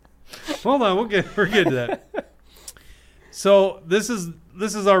 Hold on, we're getting to that. So this is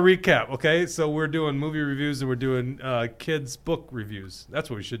our recap. Okay, so we're doing movie reviews and we're doing kids book reviews. That's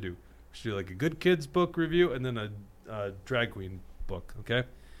what we should do. We should do like a good kids book review and then a drag queen book. Okay.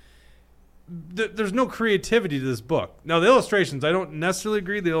 There's no creativity to this book. Now the illustrations, I don't necessarily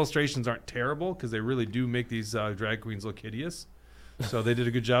agree. The illustrations aren't terrible because they really do make these drag queens look hideous. So they did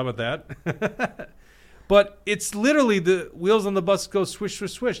a good job at that. But it's literally the wheels on the bus go swish,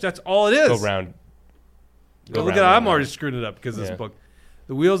 swish, swish. That's all it is. Go round. But look at I'm already screwing it up because of this Yeah. book.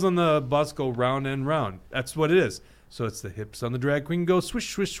 The wheels on the bus go round and round. That's what it is. So it's the hips on the drag queen go swish,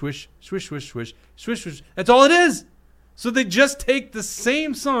 swish, swish, swish, swish, swish, swish, swish. That's all it is. So they just take the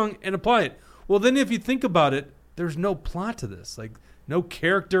same song and apply it. Well, then if you think about it, there's no plot to this. Like no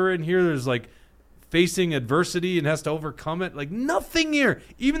character in here. There's like facing adversity and has to overcome it. Like nothing here.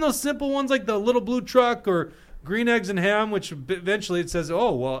 Even those simple ones like the little blue truck or green eggs and ham, which eventually it says,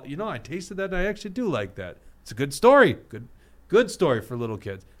 oh, well, I tasted that and I actually do like that. It's a good story. Good story for little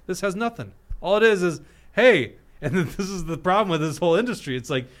kids. This has nothing. All it is, hey, and this is the problem with this whole industry. It's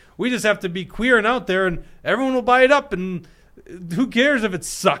like, we just have to be queer and out there and everyone will buy it up and who cares if it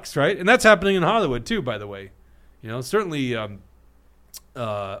sucks, right? And that's happening in Hollywood too, by the way. Certainly,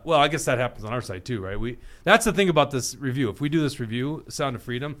 well, I guess that happens on our side too, right? That's the thing about this review. If we do this review, Sound of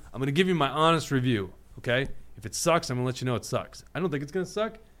Freedom, I'm going to give you my honest review, okay? If it sucks, I'm going to let you know it sucks. I don't think it's going to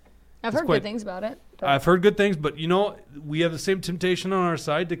suck. I've heard good things about it. I've heard good things, but we have the same temptation on our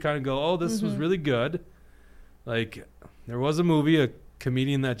side to kind of go, oh, this was really good. Like, there was a movie, a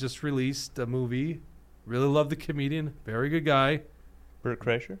comedian that just released a movie. Really love the comedian. Very good guy. Bert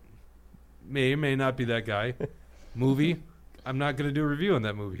Kreischer? May not be that guy. Movie. I'm not going to do a review on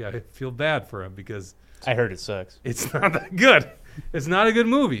that movie. I feel bad for him because I heard it sucks. It's not that good. It's not a good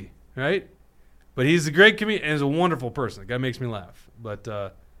movie, right? But he's a great comedian and he's a wonderful person. The guy makes me laugh. But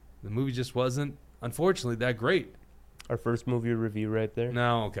the movie just wasn't, unfortunately, that great. Our first movie review right there.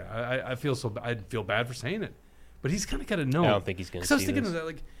 No, okay. I feel I'd feel bad for saying it. But he's kind of got to know. I don't think he's going to see I was thinking this. of that,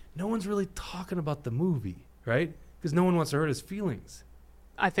 like, no one's really talking about the movie, right? Because no one wants to hurt his feelings.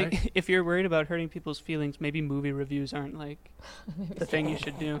 I think Right? if you're worried about hurting people's feelings, maybe movie reviews aren't like the thing you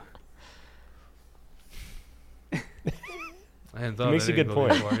should do. I hadn't thought Makes that a good angle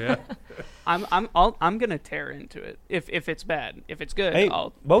point. before, yeah. I'm gonna tear into it if it's bad. If it's good, Hey,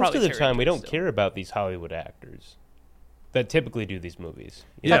 I'll most probably of the tear time, into we it don't still. care about these Hollywood actors that typically do these movies.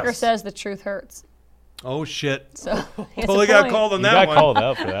 Yes. Tucker says the truth hurts. Oh, shit. So he has Totally a got point. called on You that got one. called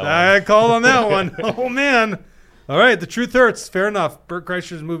out for that one. I got called on that one. Oh, man. All right, The Truth Hurts. Fair enough. Burt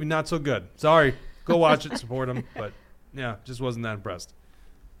Kreischer's movie, not so good. Sorry. Go watch it, support him. But, yeah, just wasn't that impressed.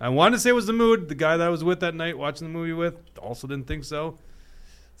 I wanted to say it was the mood. The guy that I was with that night watching the movie with also didn't think so.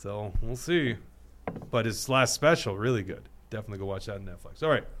 So, we'll see. But his last special, really good. Definitely go watch that on Netflix. All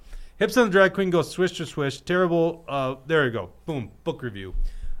right. Hips on the Drag Queen goes swish to swish. Terrible. There you go. Boom. Book review.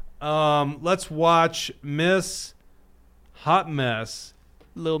 Let's watch Miss Hot Mess.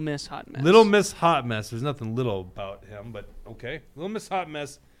 Little Miss Hot Mess. Little Miss Hot Mess. There's nothing little about him, but okay. Little Miss Hot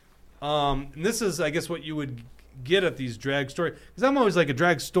Mess. And this is, I guess, what you would get at these drag stories. Because I'm always like, a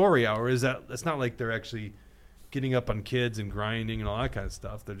drag story hour is that it's not like they're actually getting up on kids and grinding and all that kind of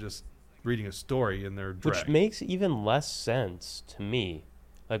stuff. They're just reading a story in their drag. Which makes even less sense to me.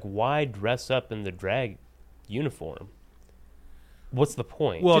 Like, why dress up in the drag uniform? What's the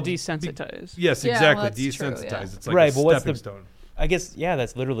point? Well, to desensitize. Yes, Yeah, exactly. well, that's true, Desensitize. yeah. It's like Right, a but what's stepping the- stone. I guess, yeah,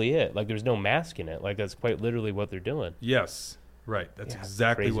 that's literally it. Like, there's no mask in it. Like, that's quite literally what they're doing. Yes, right. That's Yeah,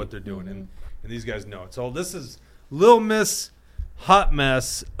 exactly crazy. what they're doing, and these guys know it. So this is Little Miss Hot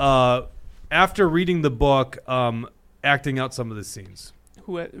Mess. After reading the book, acting out some of the scenes.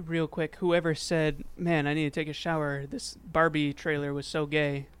 Real quick, whoever said, "Man, I need to take a shower. This Barbie trailer was so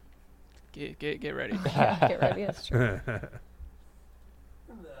gay." Get ready. Yeah, get ready. That's true.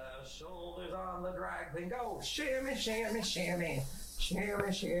 The shoulders on the drag queen go shimmy, shimmy, shimmy.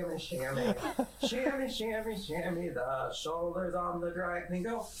 Shimmy, shimmy, shimmy. Shimmy, shimmy, shimmy. The shoulders on the drag queen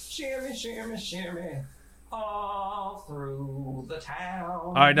go shimmy, shimmy, shimmy. All through the town.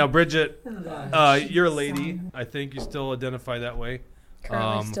 All right, now Bridget, you're a lady. I think you still identify that way.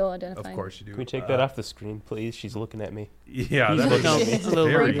 Currently still identifying. Of course you do. Can we take that off the screen, please? She's looking at me. Yeah, He's that looking was at me. It's a little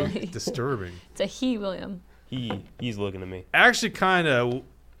very creepy. disturbing. It's a he, William. He's looking at me. I actually kind of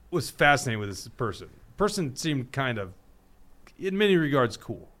was fascinated with this person. Person seemed kind of, in many regards,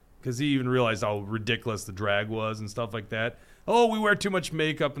 cool. Because he even realized how ridiculous the drag was and stuff like that. Oh, we wear too much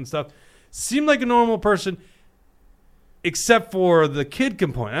makeup and stuff. Seemed like a normal person, except for the kid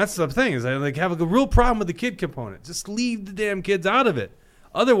component. That's the thing, is I like have a real problem with the kid component. Just leave the damn kids out of it.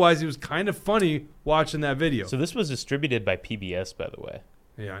 Otherwise, it was kind of funny watching that video. So this was distributed by PBS, by the way.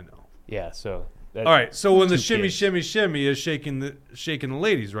 Yeah, I know. Yeah, so... All right, so when the two shimmy, kids. shimmy, shimmy is shaking the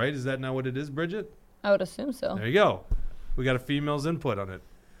ladies, right? Is that not what it is, Bridget? I would assume so. There you go. We got a female's input on it.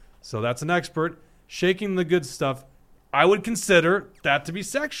 So that's an expert. Shaking the good stuff. I would consider that to be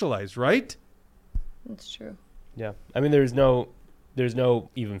sexualized, right? That's true. Yeah. I mean, there's no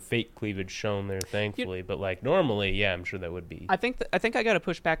even fake cleavage shown there, thankfully. But, like, normally, yeah, I'm sure that would be. I think I got to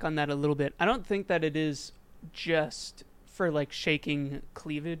push back on that a little bit. I don't think that it is just for like shaking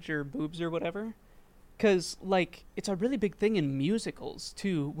cleavage or boobs or whatever, because like it's a really big thing in musicals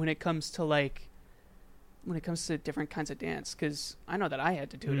too when it comes to different kinds of dance. Because I know that I had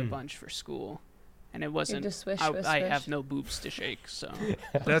to do it a bunch for school, and it wasn't. just swish, I swish, have swish. no boobs to shake, so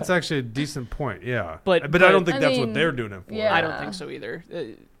That's actually a decent point, yeah. But- I but- don't think I that's mean, what they're doing it for. yeah. I don't think so either.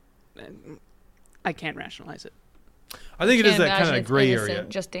 I can't rationalize it. I think it is Can't that kind imagine of it's gray innocent, area.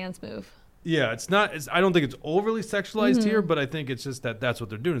 Just dance move. Yeah, it's not. I don't think it's overly sexualized here, but I think it's just that's what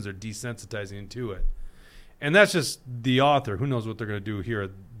they're doing is they're desensitizing to it, and that's just the author. Who knows what they're going to do here at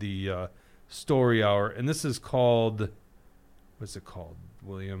the story hour? And this is called, what's it called,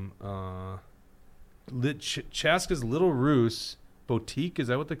 William? Chaska's Little Ruse Boutique. Is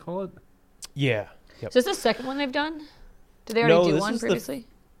that what they call it? Yeah. Yep. So is this the second one they've done? Did they already do this one is the previously?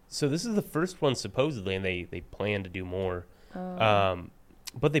 So this is the first one supposedly, and they plan to do more.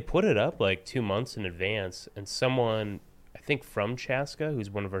 But they put it up like 2 months in advance, and someone, I think from Chaska, who's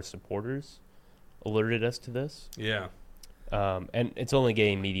one of our supporters, alerted us to this. Yeah. And it's only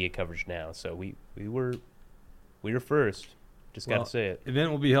getting media coverage now, so we were first. Just got to say it.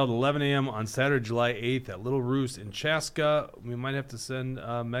 Event will be held 11 a.m. on Saturday, July 8th at Little Roost in Chaska. We might have to send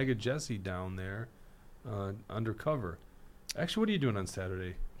Mega Jesse down there undercover. Actually, what are you doing on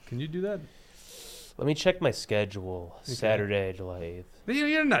Saturday? Can you do that? Let me check my schedule. Okay. Saturday, July 8th. But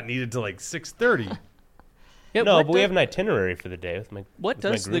you're not needed till like 6:30. Yeah, No, what but we do- have an itinerary for the day with my. What with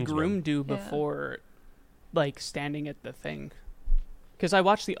my does the groomsmen. groom do Yeah. before, like, standing at the thing? Because I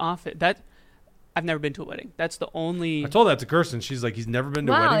watched The Office. I've never been to a wedding. That's the only. I told that to Kirsten. She's like, he's never been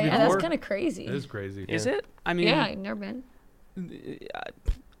to a Wow, wedding yeah, before. that's kind of crazy. It is crazy. Is it? I mean, Yeah, I've never been.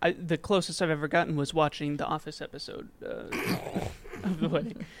 the closest I've ever gotten was watching the Office episode of the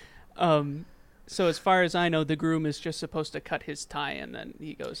wedding. So as far as I know, the groom is just supposed to cut his tie and then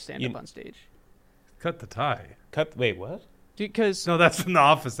he goes stand up on stage. Cut the tie. Wait, what? Because no, that's in the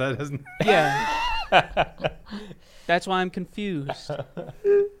office. That hasn't. Yeah. That's why I'm confused.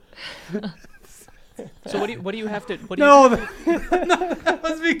 So what do you have to? That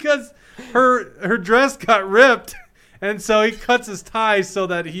was because her dress got ripped, and so he cuts his tie so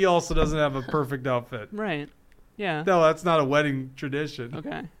that he also doesn't have a perfect outfit. Right. Yeah. No, that's not a wedding tradition.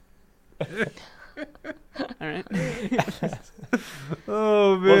 Okay. All right.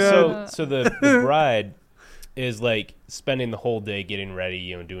 Oh man. Well, so the bride is like spending the whole day getting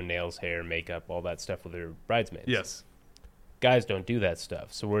ready, doing nails, hair, makeup, all that stuff with her bridesmaids. Yes. Guys don't do that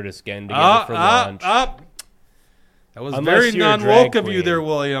stuff, so we're just getting together for lunch. That was Unless very you're a non-woke drag of you queen. there,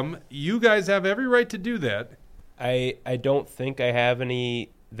 William. You guys have every right to do that. I don't think I have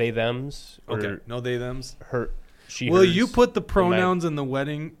any they-thems. Okay, no they-thems. She, Will hers you put the pronouns in the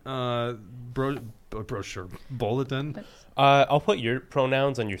wedding brochure bulletin? I'll put your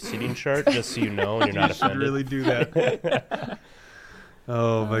pronouns on your seating chart just so you know and you're not You should offended. really do that.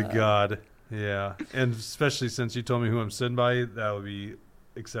 Oh my God. Yeah. And especially since you told me who I'm sitting by, that would be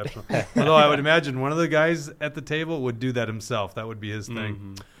exceptional. Although I would imagine one of the guys at the table would do that himself. That would be his thing.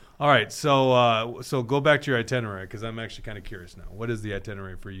 Mm-hmm. All right. So go back to your itinerary because I'm actually kind of curious now. What is the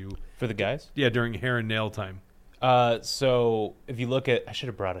itinerary for you? For the guys? Yeah, during hair and nail time. So if you look at, I should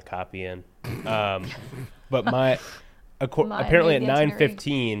have brought a copy in, but apparently at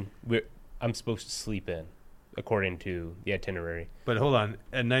 9:15 I'm supposed to sleep in, according to the itinerary. But hold on,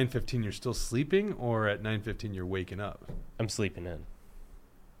 at 9:15 you're still sleeping, or at 9:15 you're waking up? I'm sleeping in.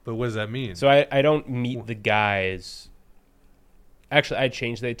 But what does that mean? So I don't meet the guys. Actually, I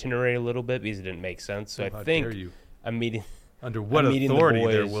changed the itinerary a little bit because it didn't make sense. So How I think dare you. I'm meeting. Under what I'm meeting authority the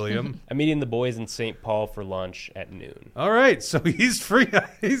boys. there, William? I'm meeting the boys in St. Paul for lunch at noon. All right, so he's free.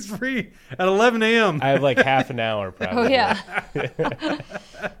 He's free at 11 a.m. I have like half an hour probably. Oh yeah.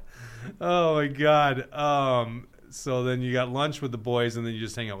 Oh my God. So then you got lunch with the boys, and then you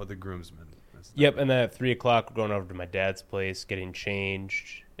just hang out with the groomsmen. Yep, and then at 3:00 we're going over to my dad's place, getting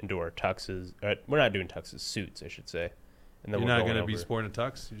changed into our tuxes. We're not doing tuxes, suits, I should say. And then You're we're not going to be over. sporting a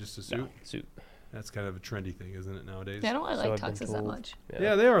tux. You're just a suit. No, suit. That's kind of a trendy thing, isn't it nowadays? I don't really like I've been tuxes that told. much.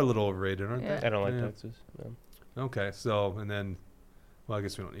 Yeah, they are a little overrated, aren't Yeah. they? I don't like Yeah. tuxes. No. Okay, so and then, well, I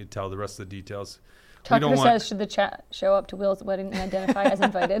guess we don't need to tell the rest of the details. Tucker says, should the chat show up to Will's wedding and identify as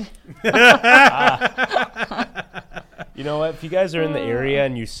invited? You know what? If you guys are in the area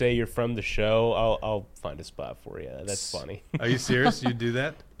and you say you're from the show, I'll find a spot for you. That's funny. Are you serious? You do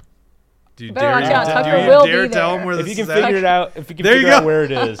that? Do you Better dare? watch out, Do Tucker you will dare be tell there. him where If this you can is figure at? it out, if you can There you figure out go. where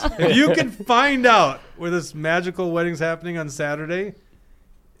it is. If you can find out where this magical wedding's happening on Saturday,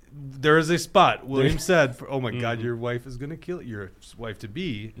 there is a spot. William said, "Oh my God, your wife is going to kill you. Your wife to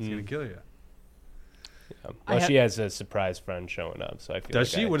be is going to kill you." Well, she has a surprise friend showing up, so I feel.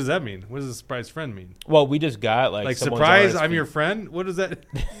 Does like she? What does that mean? What does a surprise friend mean? Well, we just got like someone's surprise. RSVP. I'm your friend. What is that?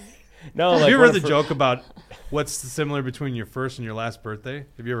 No, Have like you ever one heard of the her- joke about what's similar between your first and your last birthday?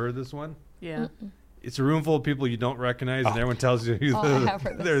 Have you ever heard this one? Yeah. It's a room full of people you don't recognize, and everyone tells you I have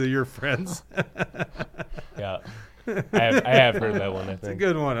heard this. they're your friends. Yeah, I have heard that one. I It's a think.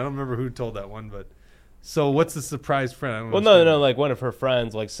 good one. I don't remember who told that one, but so what's the surprise friend? I don't Well, understand. no, like one of her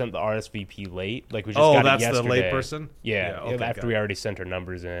friends like sent the RSVP late. Like we just Oh, got that's it the yesterday. late person? Yeah, Yeah, okay, after got we it. already sent her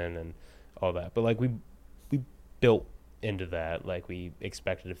numbers in and all that. But like we built into that. Like we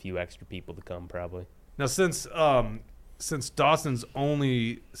expected a few extra people to come probably. Now, since Dawson's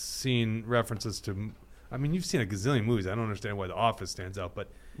only seen references to, I mean, you've seen a gazillion movies. I don't understand why The Office stands out, but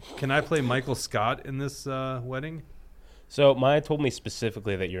can I play Michael Scott in this wedding? So Maya told me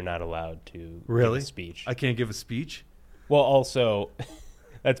specifically that you're not allowed to Really? give a speech. I can't give a speech? Well, also,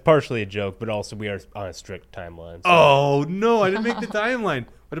 that's partially a joke, but also we are on a strict timeline. So. Oh, no, I didn't make the timeline.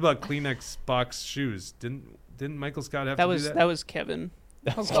 What about Kleenex box shoes? Didn't Michael Scott have to do that? That was Kevin.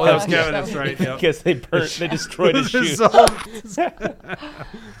 Oh, Oh, that was gosh. Kevin. That's right. Yep. Because they destroyed his shoes.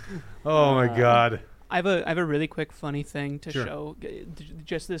 Oh my God. I have a really quick funny thing to Sure. show.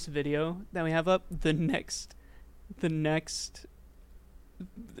 Just this video that we have up. The next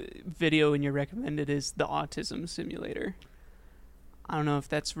video in your recommended is the autism simulator. I don't know if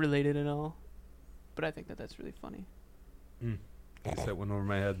that's related at all, but I think that's really funny. I guess that went over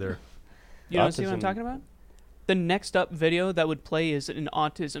my head there. You don't see what I'm Autism- talking about? The next up video that would play is an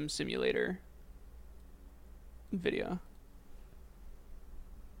autism simulator video.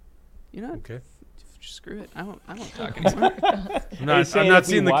 You know, Okay. screw it. I won't talk anymore. I'm Are you not saying if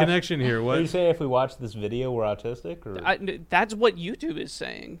we seeing the watch- connection here. Are What? you saying if we watch this video, we're autistic? Or? That's what YouTube is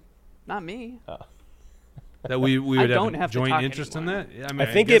saying, not me. Oh. That we would don't have have to joint talk interest anymore. in that? I mean,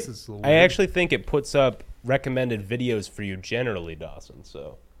 I think guess it's a little I weird. actually think it puts up recommended videos for you generally, Dawson.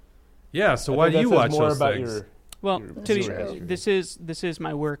 So Yeah, so I why think do you that says watch more those about things? your Well, your to be, viewer history. this is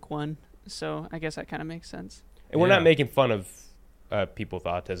my work one, so I guess that kind of makes sense. And we're Yeah. not making fun of people with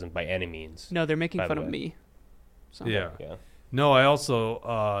autism by any means. No, they're making by the fun of way. me. So. Yeah. Yeah. No, I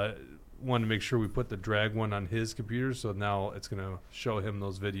also wanted to make sure we put the drag one on his computer, so now it's going to show him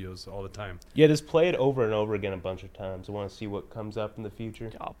those videos all the time. Yeah, just play it over and over again a bunch of times. I want to see what comes up in the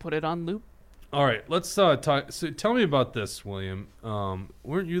future. I'll put it on loop. All right, let's talk. So tell me about this, William.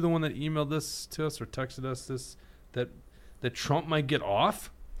 Weren't you the one that emailed this to us or texted us this that Trump might get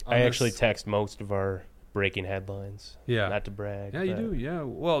off? I actually text most of our breaking headlines. Yeah. Not to brag. Yeah, you but do. Yeah.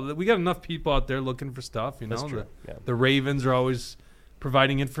 Well, we got enough people out there looking for stuff. You know, That's true. Yeah. The Ravens are always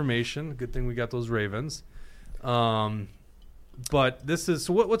providing information. Good thing we got those Ravens. But this is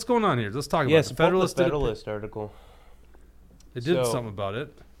so what's going on here? Let's talk about Yes, it. the Federalist article. They did So- something about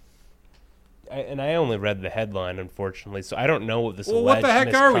it. I only read the headline, unfortunately, so I don't know what this. Well, what the alleged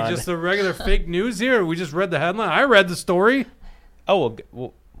heck are we? misconduct- Just the regular fake news here? We just read the headline. I read the story. Oh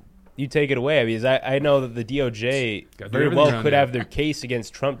well, you take it away because I know that the DOJ Gotta do very everything well around could here. have their case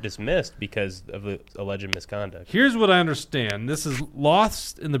against Trump dismissed because of the alleged misconduct. Here's what I understand. This is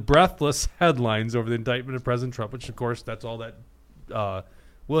lost in the breathless headlines over the indictment of President Trump, which, of course, that's all that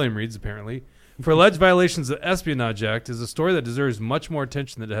William reads, apparently. For alleged violations of the Espionage Act is a story that deserves much more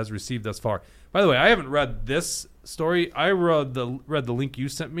attention than it has received thus far. By the way, I haven't read this story. I read the link you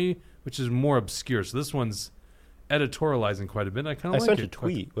sent me, which is more obscure. So this one's editorializing quite a bit. I kind I of like sent it. a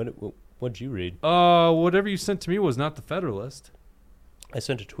tweet. What'd you read? Whatever you sent to me was not the Federalist. I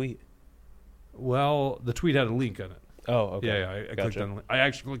sent a tweet. Well, the tweet had a link on it. Oh, okay. Yeah, I clicked Gotcha. on. I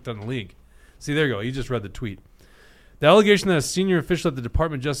actually clicked on the link. See, there you go. You just read the tweet. The allegation that a senior official at the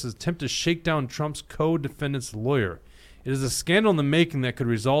Department of Justice attempted to shake down Trump's co-defendant's lawyer. It is a scandal in the making that could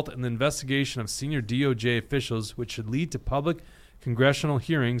result in the investigation of senior DOJ officials, which should lead to public congressional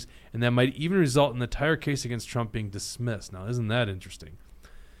hearings, and that might even result in the entire case against Trump being dismissed. Now, isn't that interesting?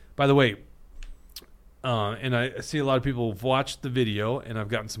 By the way, and I see a lot of people have watched the video, and I've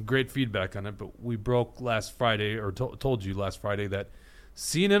gotten some great feedback on it, but we broke last Friday, or told you last Friday, that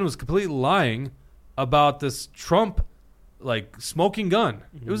CNN was completely lying about this Trump, smoking gun.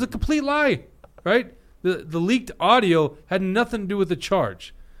 Mm-hmm. It was a complete lie, right? The leaked audio had nothing to do with the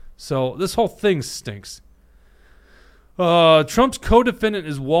charge. So this whole thing stinks. Trump's co-defendant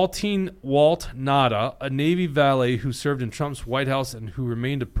is Walt Nada, a Navy valet who served in Trump's White House and who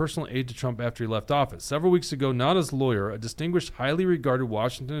remained a personal aide to Trump after he left office. Several weeks ago, Nada's lawyer, a distinguished, highly regarded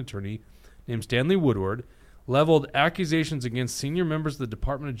Washington attorney named Stanley Woodward, leveled accusations against senior members of the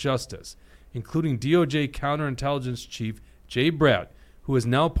Department of Justice, including DOJ counterintelligence chief Jay Bratt, who is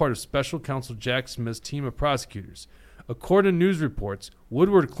now part of special counsel Jack Smith's team of prosecutors. According to news reports,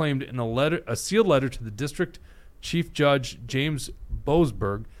 Woodward claimed in a sealed letter to the district Chief Judge James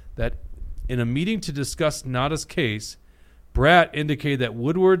Boasberg that in a meeting to discuss Nada's case, Bratt indicated that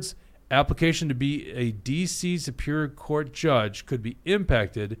Woodward's application to be a D.C. Superior Court judge could be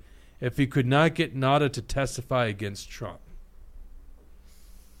impacted if he could not get Nada to testify against Trump.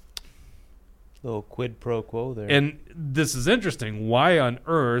 Little quid pro quo there. And this is interesting. Why on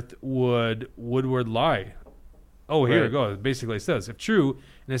earth would Woodward lie? Oh, here it goes. It basically says, if true,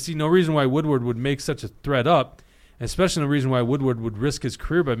 and I see no reason why Woodward would make such a threat up, and especially no reason why Woodward would risk his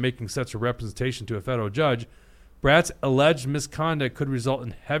career by making such a representation to a federal judge, Bratt's alleged misconduct could result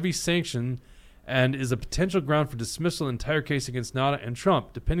in heavy sanction and is a potential ground for dismissal of the entire case against Nada and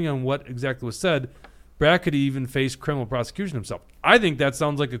Trump. Depending on what exactly was said, Bratt could even face criminal prosecution himself. I think that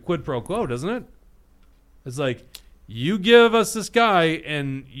sounds like a quid pro quo, doesn't it? It's like, you give us this guy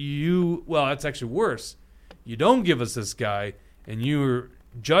and that's actually worse. You don't give us this guy and your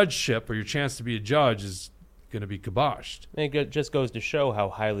judgeship or your chance to be a judge is going to be kiboshed. And it just goes to show how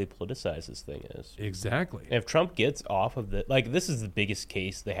highly politicized this thing is. Exactly. And if Trump gets off of this is the biggest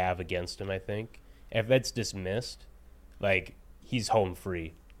case they have against him, I think. If that's dismissed, he's home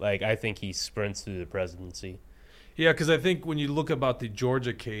free. I think he sprints through the presidency. Yeah, because I think when you look about the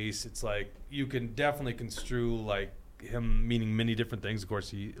Georgia case, it's you can definitely construe him meaning many different things. Of course,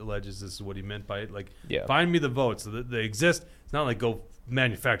 he alleges this is what he meant by it. Find me the votes. So they exist. It's not go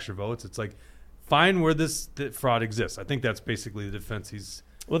manufacture votes. It's find where this fraud exists. I think that's basically the defense he's...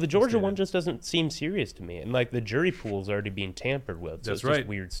 Well, the Georgia one just doesn't seem serious to me. And the jury pool's already being tampered with. So that's it's right. Just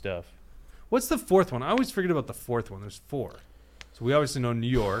weird stuff. What's the fourth one? I always forget about the fourth one. There's 4. So we obviously know New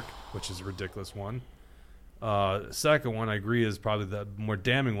York, which is a ridiculous one. Second one, I agree, is probably the more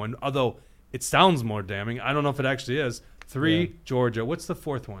damning one, although it sounds more damning. I don't know if it actually is. 3, Georgia. What's the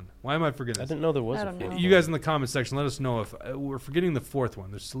fourth one? Why am I forgetting I this? didn't know there was a fourth one. You guys in the comment section, let us know if we're forgetting the fourth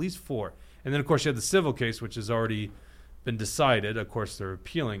one. There's at least 4. And then, of course, you have the civil case, which has already been decided. Of course, they're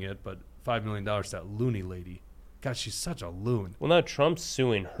appealing it, but $5 million to that loony lady. God, she's such a loon. Well, now Trump's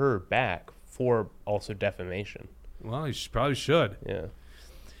suing her back for also defamation. Well, he probably should. Yeah.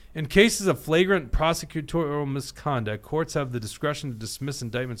 In cases of flagrant prosecutorial misconduct, courts have the discretion to dismiss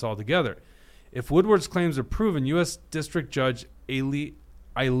indictments altogether. If Woodward's claims are proven, U.S. District Judge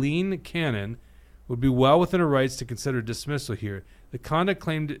Eileen Cannon would be well within her rights to consider dismissal here. The conduct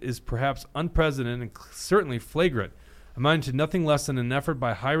claimed is perhaps unprecedented and certainly flagrant, amounting to nothing less than an effort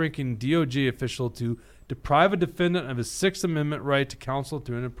by a high-ranking DOJ official to deprive a defendant of his Sixth Amendment right to counsel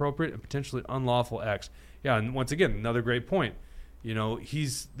through inappropriate and potentially unlawful acts. Yeah, and once again, another great point. You know,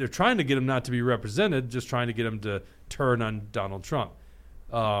 they're trying to get him not to be represented, just trying to get him to turn on Donald Trump.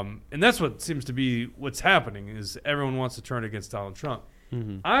 And that's what seems to be what's happening is everyone wants to turn against Donald Trump.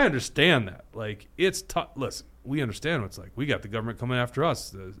 Mm-hmm. I understand that. Like, it's tough. Listen, we understand what it's like. We got the government coming after us,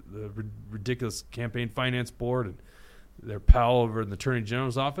 the ridiculous campaign finance board and their pal over in the Attorney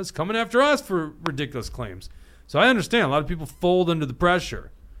General's office coming after us for ridiculous claims. So I understand. A lot of people fold under the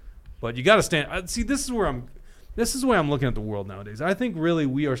pressure. But you got to stand. See, this is the way I'm looking at the world nowadays. I think really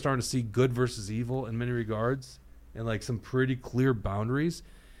we are starting to see good versus evil in many regards and like some pretty clear boundaries.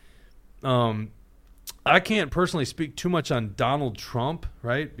 I can't personally speak too much on Donald Trump,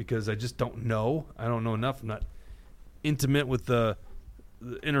 right? Because I just don't know. I don't know enough. I'm not intimate with the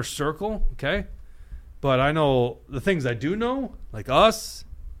inner circle, okay? But I know the things I do know, like us,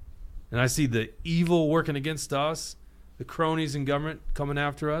 and I see the evil working against us, the cronies in government coming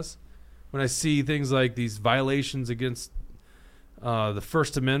after us. When I see things like these violations against the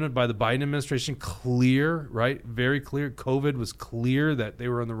First Amendment by the Biden administration, clear, right? Very clear. COVID was clear that they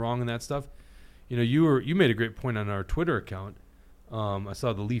were on the wrong in that stuff. You know, you made a great point on our Twitter account. I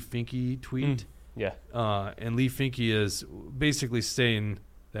saw the Lee Finke tweet. Yeah. And Lee Finke is basically saying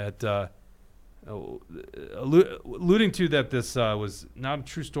that, alluding to that this was not a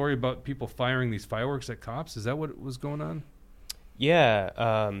true story about people firing these fireworks at cops. Is that what was going on?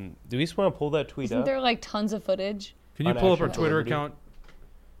 Yeah. Do we just want to pull that tweet Isn't up? there like tons of footage? Can you pull up our Twitter account?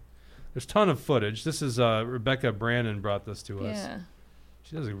 There's a ton of footage. This is Rebecca Brandon brought this to us. Yeah.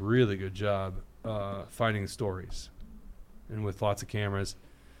 She does a really good job finding stories and with lots of cameras.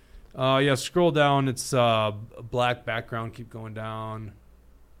 Yeah, scroll down. It's a black background. Keep going down.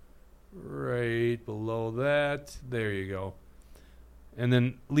 Right below that. There you go. And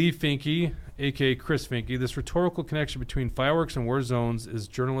then Lee Finke, a.k.a. Chris Finke, this rhetorical connection between fireworks and war zones is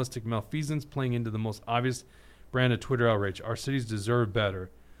journalistic malfeasance playing into the most obvious brand of Twitter outrage. Our cities deserve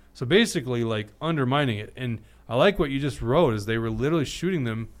better. So basically, like, undermining it. And I like what you just wrote, is they were literally shooting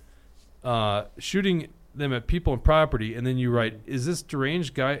them at people and property, and then you write, is this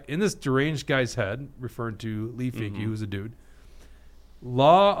deranged guy, in this deranged guy's head, referring to Lee Finke, who's a dude,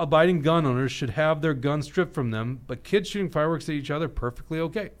 law-abiding gun owners should have their guns stripped from them, but kids shooting fireworks at each other, perfectly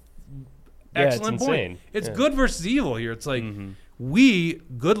okay. Yeah, Excellent it's point. insane. It's Yeah. good versus evil here. It's like we,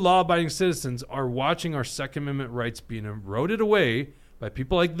 good law-abiding citizens, are watching our Second Amendment rights being eroded away by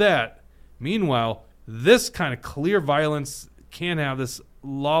people like that. Meanwhile, this kind of clear violence can have this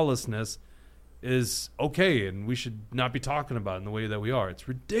lawlessness is okay, and we should not be talking about it in the way that we are. It's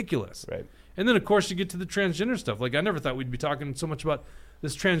ridiculous. Right. And then, of course, you get to the transgender stuff. Like, I never thought we'd be talking so much about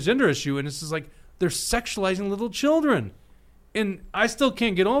this transgender issue, and it's just like they're sexualizing little children. And I still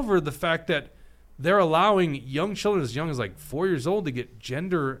can't get over the fact that they're allowing young children as young as like 4 years old to get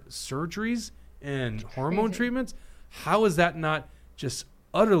gender surgeries and hormone treatments. How is that not just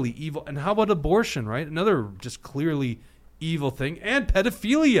utterly evil? And how about abortion, right? Another just clearly evil thing. And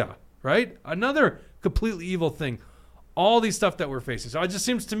pedophilia, right? Another completely evil thing. All these stuff that we're facing. So it just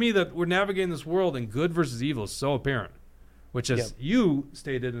seems to me that we're navigating this world and good versus evil is so apparent, which, as you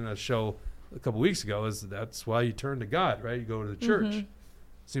stated in a show a couple weeks ago, is that's why you turn to God, right? You go to the church.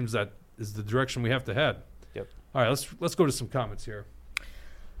 Seems that is the direction we have to head. Yep. All right, let's go to some comments here.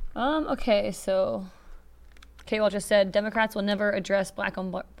 Okay, so K-Wall just said Democrats will never address black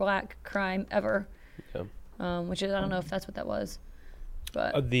on black crime ever. Yeah. Which is, I don't know if that's what that was,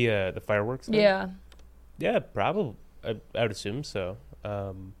 but the fireworks thing? Yeah. Yeah, probably. I would assume so.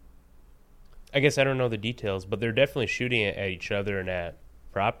 I guess I don't know the details, but they're definitely shooting at each other and at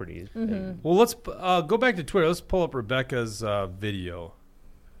properties. Well, let's go back to Twitter. Let's pull up Rebecca's video.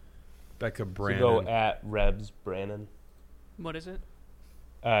 Rebecca Brandon. So go at Rebs Brandon. What is it?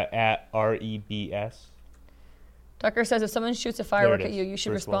 At REBS. Tucker says if someone shoots a firework There at it you, is. you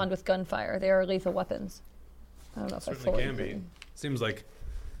should First respond one. with gunfire. They are lethal weapons. I don't know if I Certainly fully can be. agree. Seems like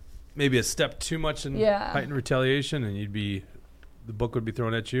maybe a step too much in heightened retaliation, and the book would be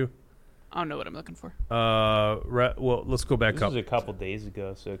thrown at you. I don't know what I'm looking for. Well, let's go back this up. This was a couple days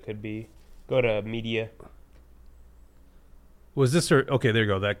ago, so it could be. Go to media. Was this or okay? There you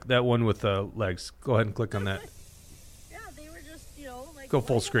go. That one with legs. Go ahead and click on that. Yeah, they were just, like go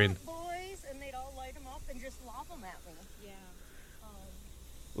full screen. Boys, and they'd all light them up and just lob them at me. Yeah.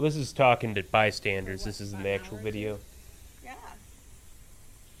 Well, this is talking to bystanders. This isn't the actual video. Yeah.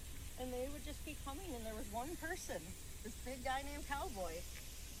 And they would just keep coming, and there was one person, this big guy named Cowboy.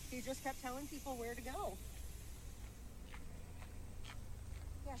 He just kept telling people where to go.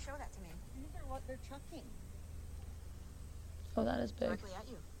 Yeah, show that to me. These are what they're chucking. Oh, that is big. Directly at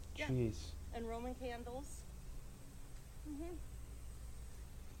you. Jeez. And Roman candles. Mm-hmm.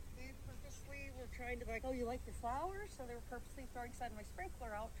 They purposely were trying to you like your flowers? So they were purposely throwing some of my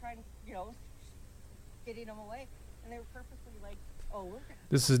sprinkler out, trying, getting them away. And they were purposely we're gonna.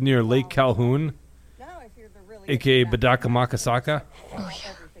 This is near Lake Calhoun, Now if you're the really aka Badaka Makasaka. Oh,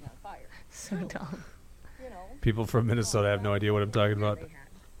 yeah. Everything on fire. So dumb. People from Minnesota have no idea what I'm talking about.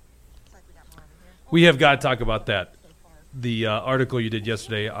 We have got to talk about that. The article you did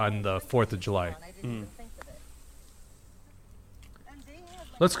yesterday on the 4th of July.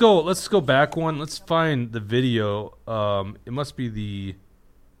 Let's go back one. Let's find the video. It must be the...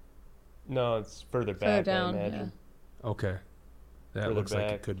 No, it's further back, Further down, I imagine. Yeah. Okay. That further looks back,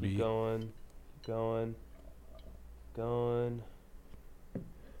 like it could keep be. Going.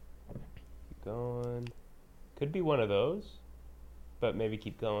 Could be one of those, but maybe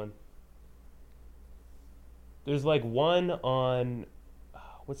keep going. There's one on,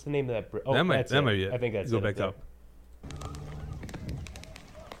 what's the name of that bridge? Oh, that might be it. I think that's go it. Back up.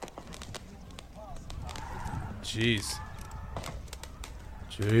 Jeez.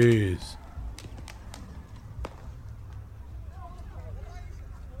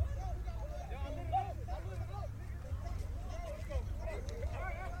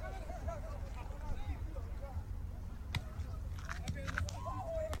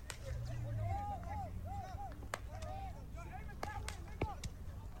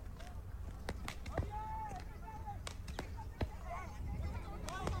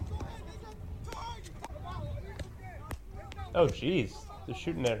 Oh, jeez. They're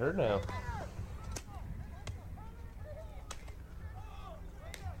shooting at her now.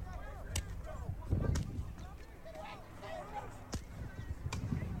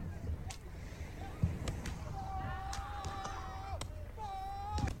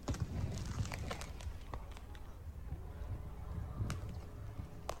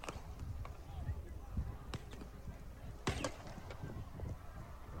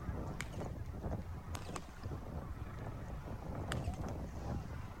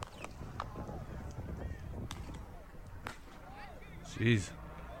 Jeez.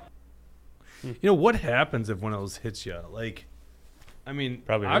 What happens if one of those hits you? Probably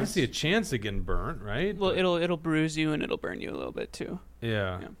obviously hurts. A chance of getting burnt, right? Well, it'll bruise you and it'll burn you a little bit too.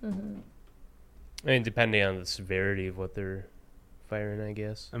 Yeah. Mm-hmm. Depending on the severity of what they're firing, I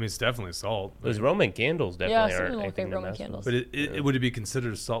guess. It's definitely assault. Those Roman candles definitely aren't anything to Roman candles. But would it be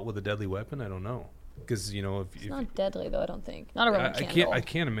considered assault with a deadly weapon? I don't know. Because it's not deadly though. I don't think. Not a Roman candle. I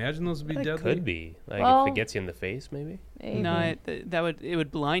can't imagine those would be deadly. It could be if it gets you in the face, maybe. No, it would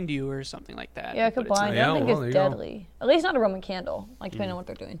blind you or something like that. Yeah, it could blind. I don't think it's deadly. At least not a Roman candle. Depending on what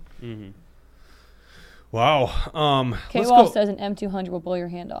they're doing. Mm-hmm. Wow. K-Wall says an M200 will blow your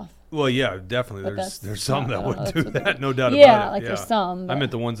hand off. Well, yeah, definitely. There's some that would do that. No doubt about it. There's some. I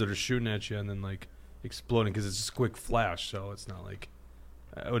meant the ones that are shooting at you and then exploding because it's just a quick flash, so it's not like.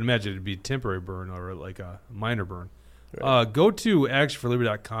 I would imagine it'd be a temporary burn or a minor burn. Right. Go to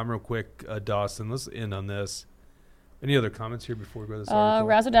actionforliberty.com real quick, Dawson. Let's end on this. Any other comments here before we go to this article?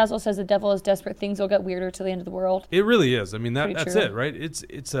 Razzle Dazzle says the devil is desperate. Things will get weirder till the end of the world. It really is. That's true. It, right?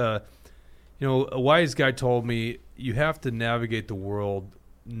 It's a wise guy told me you have to navigate the world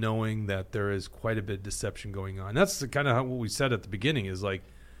knowing that there is quite a bit of deception going on. That's kind of what we said at the beginning is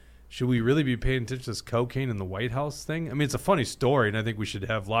should we really be paying attention to this cocaine in the White House thing? It's a funny story, and I think we should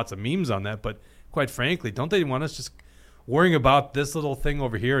have lots of memes on that. But quite frankly, don't they want us just worrying about this little thing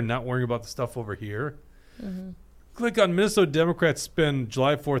over here and not worrying about the stuff over here? Mm-hmm. Click on Minnesota Democrats spend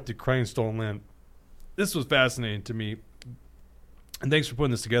July 4th decrying stolen land. This was fascinating to me. And thanks for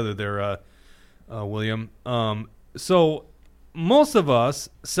putting this together there, William. So most of us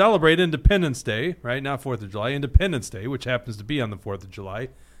celebrate Independence Day, right? Not 4th of July. Independence Day, which happens to be on the 4th of July.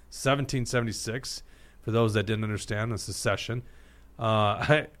 1776, for those that didn't understand the secession.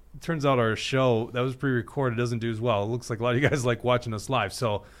 Turns out our show that was pre-recorded doesn't do as well. It looks like a lot of you guys like watching us live.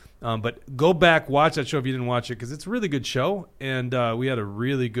 So But go back, watch that show if you didn't watch it, because it's a really good show. And we had a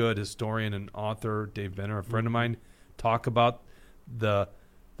really good historian and author, Dave Benner, a friend of mine, talk about the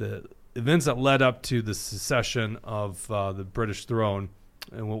events that led up to the secession of the British throne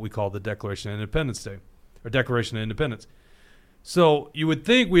and what we call the Declaration of Independence Day, or Declaration of Independence. So you would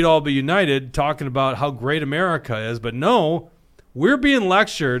think we'd all be united talking about how great America is, but no, we're being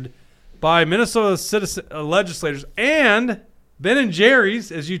lectured by Minnesota legislators and Ben and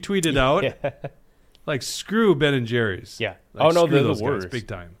Jerry's, as you tweeted out. Yeah. Like, screw Ben and Jerry's. Yeah. Like, no, screw they're those the guys worst. big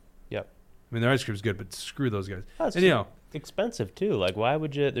time. Yep. I mean, their ice cream's good, but screw those guys. That's Anyhow, expensive too. Like, why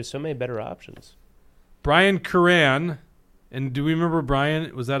would you? There's so many better options. Brian Curran, and do we remember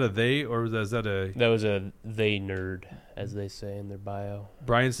Brian? Was that a they, or was that a... That was a they nerd, as they say in their bio.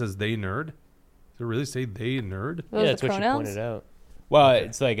 Brian says they nerd? Does it really say they nerd? Those that's what pronouns? you pointed out. Well,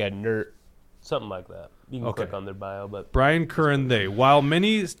 it's like a nerd, something like that. You can click on their bio, but Brian Curran, they. While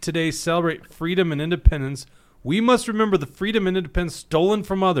many today celebrate freedom and independence, we must remember the freedom and independence stolen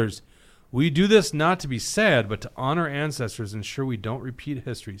from others. We do this not to be sad, but to honor ancestors, ensure we don't repeat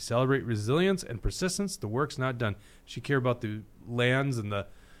history, celebrate resilience and persistence. The work's not done. She care about the lands and the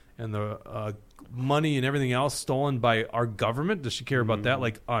money and everything else stolen by our government. Does she care about that,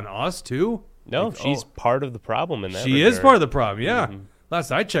 like on us too? No, like, she's part of the problem in that. She regard. is part of the problem. Yeah. Mm-hmm. Last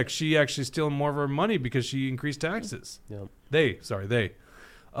I checked, she actually stealing more of our money because she increased taxes. Yep. They.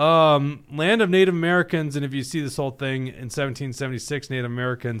 Land of Native Americans, and if you see this whole thing, in 1776, Native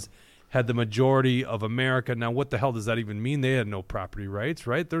Americans had the majority of America. Now, what the hell does that even mean? They had no property rights,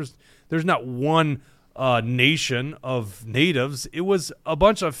 right? There's not one nation of natives. It was a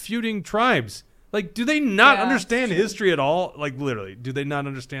bunch of feuding tribes. Like, do they not understand history at all? Like, literally, do they not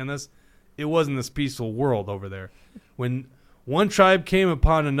understand this? It wasn't this peaceful world over there. When one tribe came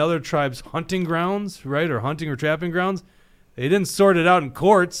upon another tribe's hunting grounds, right, or hunting or trapping grounds, they didn't sort it out in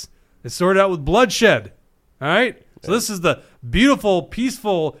courts. They sorted it out with bloodshed, all right? So this is the beautiful,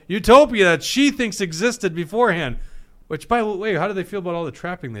 peaceful utopia that she thinks existed beforehand. Which, by the way, how do they feel about all the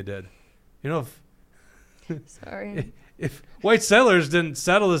trapping they did? You know, if white settlers didn't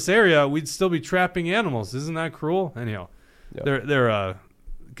settle this area, we'd still be trapping animals. Isn't that cruel? Anyhow, their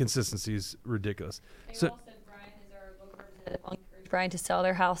consistency is ridiculous. So, said Brian is our local representative. I'll encourage Brian to sell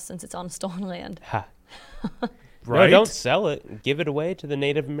their house since it's on stolen land. Ha. Right? No, don't sell it. Give it away to the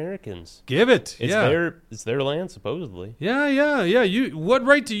Native Americans. Give it. It's their land, supposedly. Yeah. What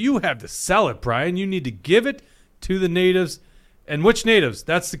right do you have to sell it, Brian? You need to give it to the natives. And which natives?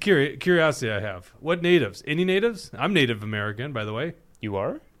 That's the curiosity I have. What natives? Any natives? I'm Native American, by the way. You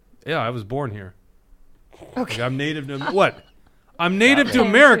are? Yeah, I was born here. Okay. Like, I'm native to what? I'm native to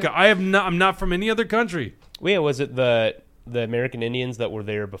America. I'm not from any other country. Well, yeah, was it the American Indians that were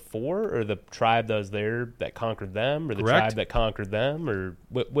there before, or the tribe that was there that conquered them, or the tribe that conquered them, or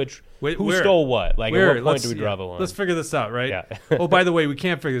who stole what? Like, at what point do we draw the line? Let's figure this out, right? Yeah. Oh, by the way, we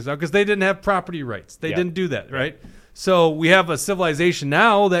can't figure this out because they didn't have property rights. They didn't do that, right? So we have a civilization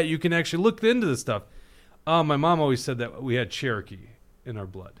now that you can actually look into this stuff. My mom always said that we had Cherokee in our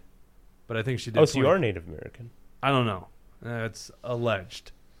blood, but I think she did. Oh, so you are Native American? I don't know. It's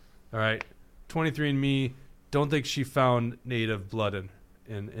alleged. All right. 23andMe. Don't think she found native blood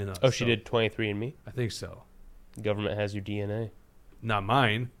in us. Oh, she did 23andMe? I think so. The government has your DNA. Not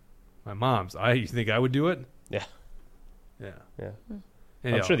mine. My mom's. You think I would do it? Yeah. Yeah.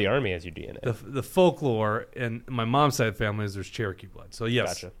 I'm sure the Army has your DNA. The folklore in my mom's side of the family is there's Cherokee blood. So,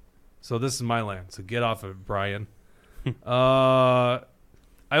 yes. Gotcha. So, this is my land. So, get off of it, Brian. I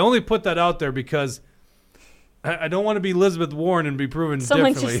only put that out there because I don't want to be Elizabeth Warren and be proven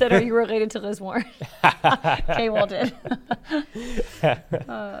Someone differently. just said, are you related to Liz Warren? K-Wall did.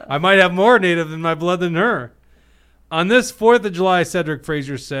 I might have more native in my blood than her. On this 4th of July, Cedric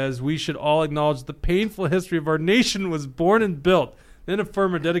Frazier says, we should all acknowledge the painful history of our nation was born and built, then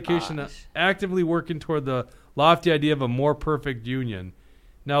affirm our dedication to actively working toward the lofty idea of a more perfect union.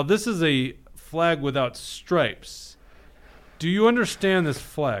 Now, this is a flag without stripes. Do you understand this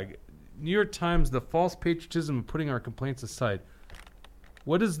flag? New York Times, the false patriotism of putting our complaints aside.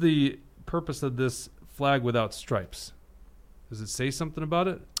 What is the purpose of this flag without stripes? Does it say something about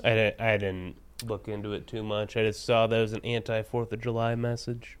it? I didn't look into it too much. I just saw that as an anti-4th of July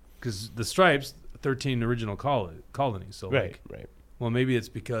message. Because the stripes, 13 original colonies. So right. Well, maybe it's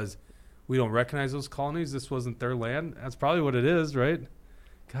because we don't recognize those colonies. This wasn't their land. That's probably what it is, right?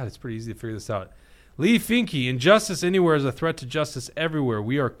 God, it's pretty easy to figure this out. Lee Finke, injustice anywhere is a threat to justice everywhere.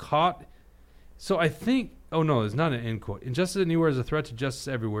 We are caught. So I think, oh no, it's not an end quote. Injustice anywhere is a threat to justice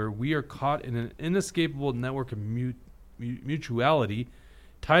everywhere. We are caught in an inescapable network of mutuality,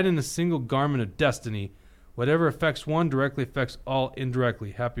 tied in a single garment of destiny. Whatever affects one directly affects all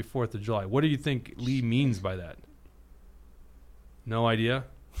indirectly. Happy 4th of July. What do you think Lee means by that? No idea?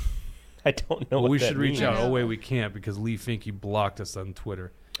 I don't know well, what we that should reach means. out. Oh, wait, we can't because Lee Finke blocked us on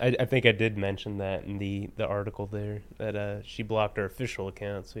Twitter. I think I did mention that in the article there, that she blocked our official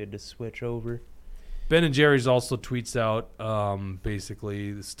account, so we had to switch over. Ben & Jerry's also tweets out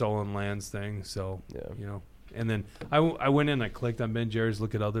basically the stolen lands thing. So, you know. And then I went in, I clicked on Ben & Jerry's,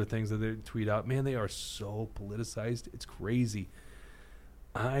 look at other things that they tweet out. Man, they are so politicized. It's crazy.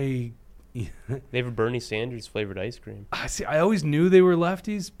 They have a Bernie Sanders flavored ice cream. I always knew they were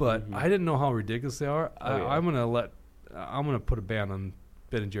lefties, but I didn't know how ridiculous they are. Oh, I'm gonna put a ban on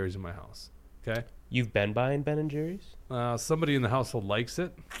Ben & Jerry's in my house. Okay. You've been buying Ben & Jerry's? Somebody in the household likes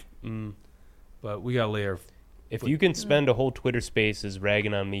it, but we gotta lay our. If you can spend a whole Twitter Spaces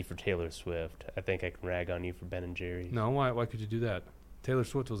ragging on me for Taylor Swift, I think I can rag on you for Ben & Jerry's. No, why could you do that? Taylor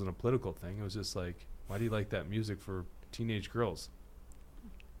Swift wasn't a political thing. It was just like, why do you like that music for teenage girls?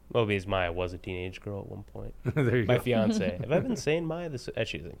 Well, because Maya was a teenage girl at one point. There you My go. fiance. Have I been saying Maya?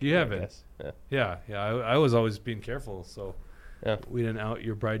 She's a You haven't. I guess. Yeah. I was always being careful, so we didn't out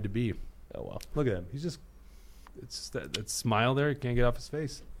your bride to be. Oh well. Look at him. He's just. It's just that smile there. He can't get off his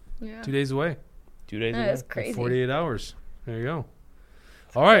face. Yeah. 2 days away. 2 days away. That's crazy. 48 hours. There you go.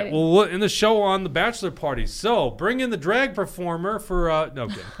 All right. Well, in the show on the bachelor party. So bring in the drag performer for. No,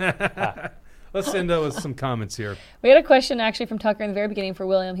 I'm kidding. Let's end up with some comments here. We had a question actually from Tucker in the very beginning for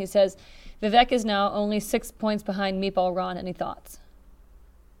William. He says, Vivek is now only 6 points behind Meatball Ron. Any thoughts?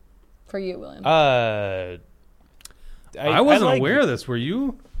 For you, William. I wasn't aware of this. Were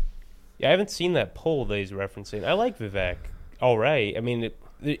you? Yeah, I haven't seen that poll that he's referencing. I like Vivek. All right. I mean,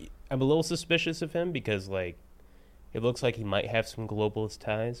 I'm a little suspicious of him because, like, it looks like he might have some globalist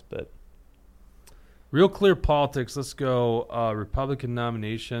ties, but... Real Clear Politics. Let's go. Republican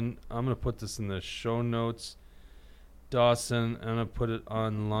nomination. I'm going to put this in the show notes. Dawson. I'm going to put it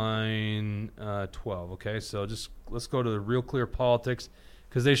on line 12. Okay, so just let's go to the Real Clear Politics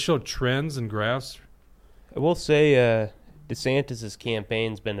because they show trends and graphs. I will say DeSantis'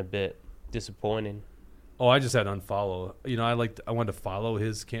 campaign's been a bit disappointing. Oh, I just had to unfollow. You know, I wanted to follow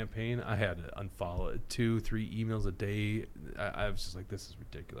his campaign. I had to unfollow it. 2-3 emails a day. I was just like, this is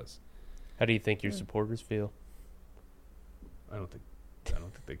ridiculous. How do you think your supporters feel? I don't think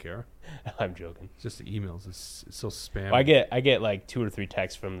they care. I'm joking. It's just the emails. It's so spam. Well, I get like 2 or 3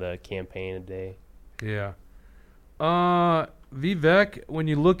 texts from the campaign a day. Yeah. Vivek, when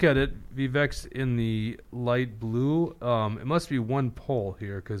you look at it, Vivek's in the light blue. It must be one poll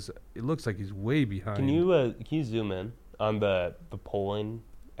here because it looks like he's way behind. Can you zoom in on the polling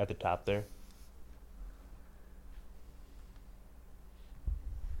at the top there?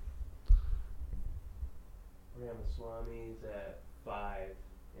 Ramaswamy's at 5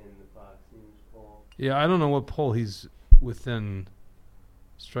 in the Fox News poll. Yeah, I don't know what poll he's within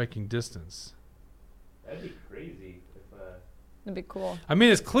striking distance. That'd be crazy if That'd be cool. I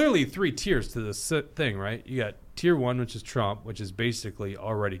mean, it's clearly 3 tiers to this thing, right? You got tier 1, which is Trump, which is basically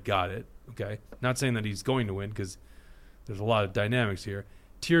already got it. Okay, not saying that he's going to win because there's a lot of dynamics here.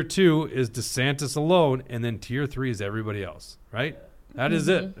 Tier 2 is DeSantis alone, and then tier 3 is everybody else, right? That is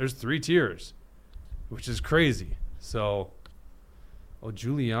it. There's 3 tiers, which is crazy. So,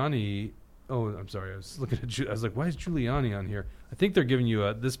 Giuliani. Oh, I'm sorry. I was looking at. I was like, why is Giuliani on here? I think they're giving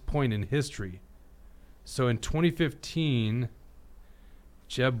you this point in history. So in 2015,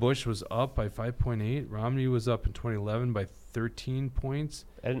 Jeb Bush was up by 5.8. Romney was up in 2011 by 13 points.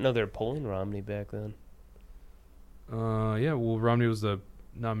 I didn't know they were polling Romney back then. Yeah. Well, Romney was the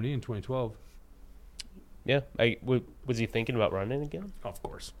nominee in 2012. Yeah. Was he thinking about running again? Of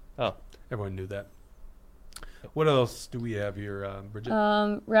course. Oh, everyone knew that. What else do we have here, Bridget?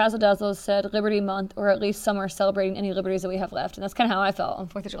 Razzle Dazzle said Liberty Month, or at least some are celebrating any liberties that we have left. And that's kind of how I felt on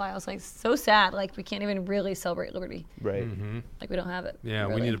 4th of July. I was like, so sad. Like, we can't even really celebrate liberty. Right. Mm-hmm. Like, we don't have it. Yeah,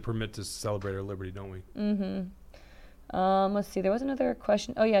 really. We need a permit to celebrate our liberty, don't we? Mm-hmm. Let's see. There was another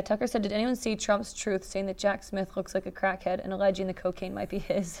question. Oh, yeah. Tucker said, did anyone see Trump's truth saying that Jack Smith looks like a crackhead and alleging the cocaine might be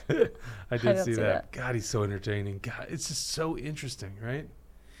his? I did see that. God, he's so entertaining. God, it's just so interesting, right?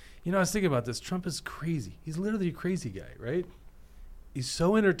 You know, I was thinking about this. Trump is crazy. He's literally a crazy guy, right? He's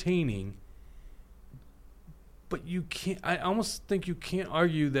so entertaining, but you can't. I almost think you can't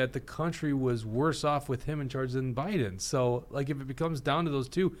argue that the country was worse off with him in charge than Biden. So, like, if it becomes down to those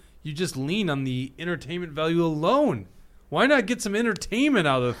two, you just lean on the entertainment value alone. Why not get some entertainment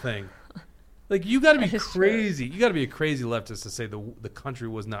out of the thing? Like, you got to be crazy. You got to be a crazy leftist to say the country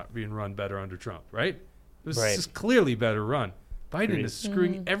was not being run better under Trump, right? It was just clearly better run. Biden is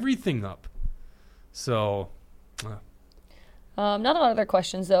screwing everything up. So, not a lot of other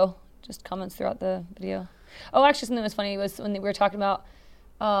questions, though. Just comments throughout the video. Oh, actually, something that was funny was when we were talking about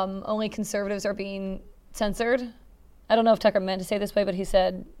only conservatives are being censored. I don't know if Tucker meant to say this way, but he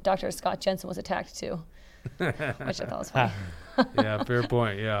said Dr. Scott Jensen was attacked too, which I thought was funny. Yeah, fair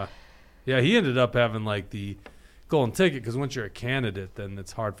point. Yeah, he ended up having like the golden ticket because once you're a candidate, then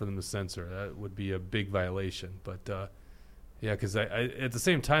it's hard for them to censor. That would be a big violation. But yeah, because I at the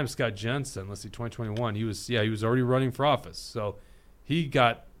same time, Scott Jensen, let's see, 2021, he was already running for office, so he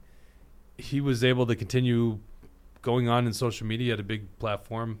was able to continue going on in social media at a big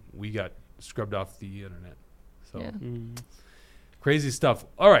platform. We got scrubbed off the internet. So crazy stuff.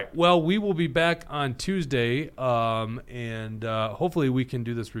 All right. Well, we will be back on Tuesday, and hopefully we can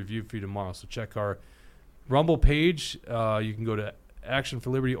do this review for you tomorrow. So check our Rumble page. You can go to Action for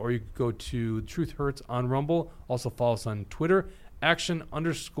Liberty, or you can go to Truth Hurts on Rumble. Also follow us on Twitter,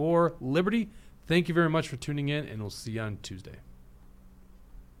 Action_Liberty. Thank you very much for tuning in, and we'll see you on Tuesday.